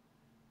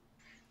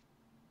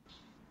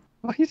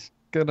 Well, he's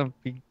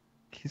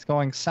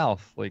going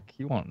south. Like,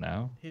 he won't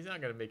know. He's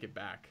not gonna make it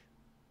back.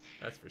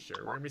 That's for sure.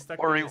 We're gonna be stuck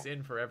Or in he- this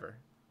inn forever.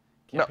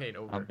 Campaign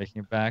over. I'm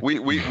making it back.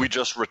 We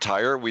just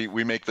retire.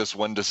 We make this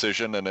one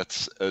decision and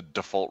it's a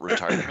default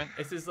retirement.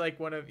 This is like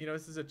one of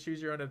this is a choose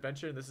your own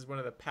adventure, and this is one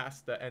of the paths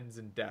that ends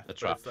in death.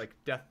 That's but right. it's like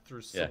death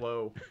through Yeah.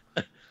 slow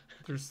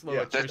through That's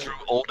attrition. through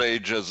old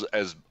age as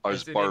It's an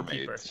innkeeper.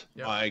 barmaids.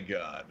 Yep. My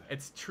God.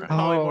 It's true Oh.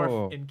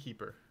 polymorph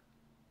innkeeper.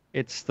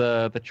 It's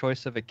the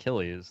choice of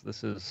Achilles.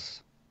 This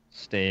is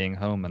staying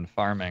home and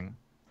farming,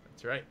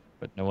 That's right.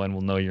 but no one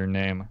will know your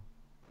name.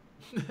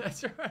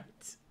 That's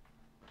right.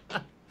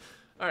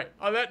 All right.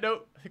 On that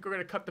note, I think we're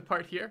gonna cut the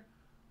part here.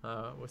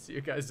 We'll see you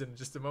guys in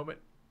just a moment,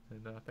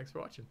 and thanks for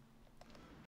watching.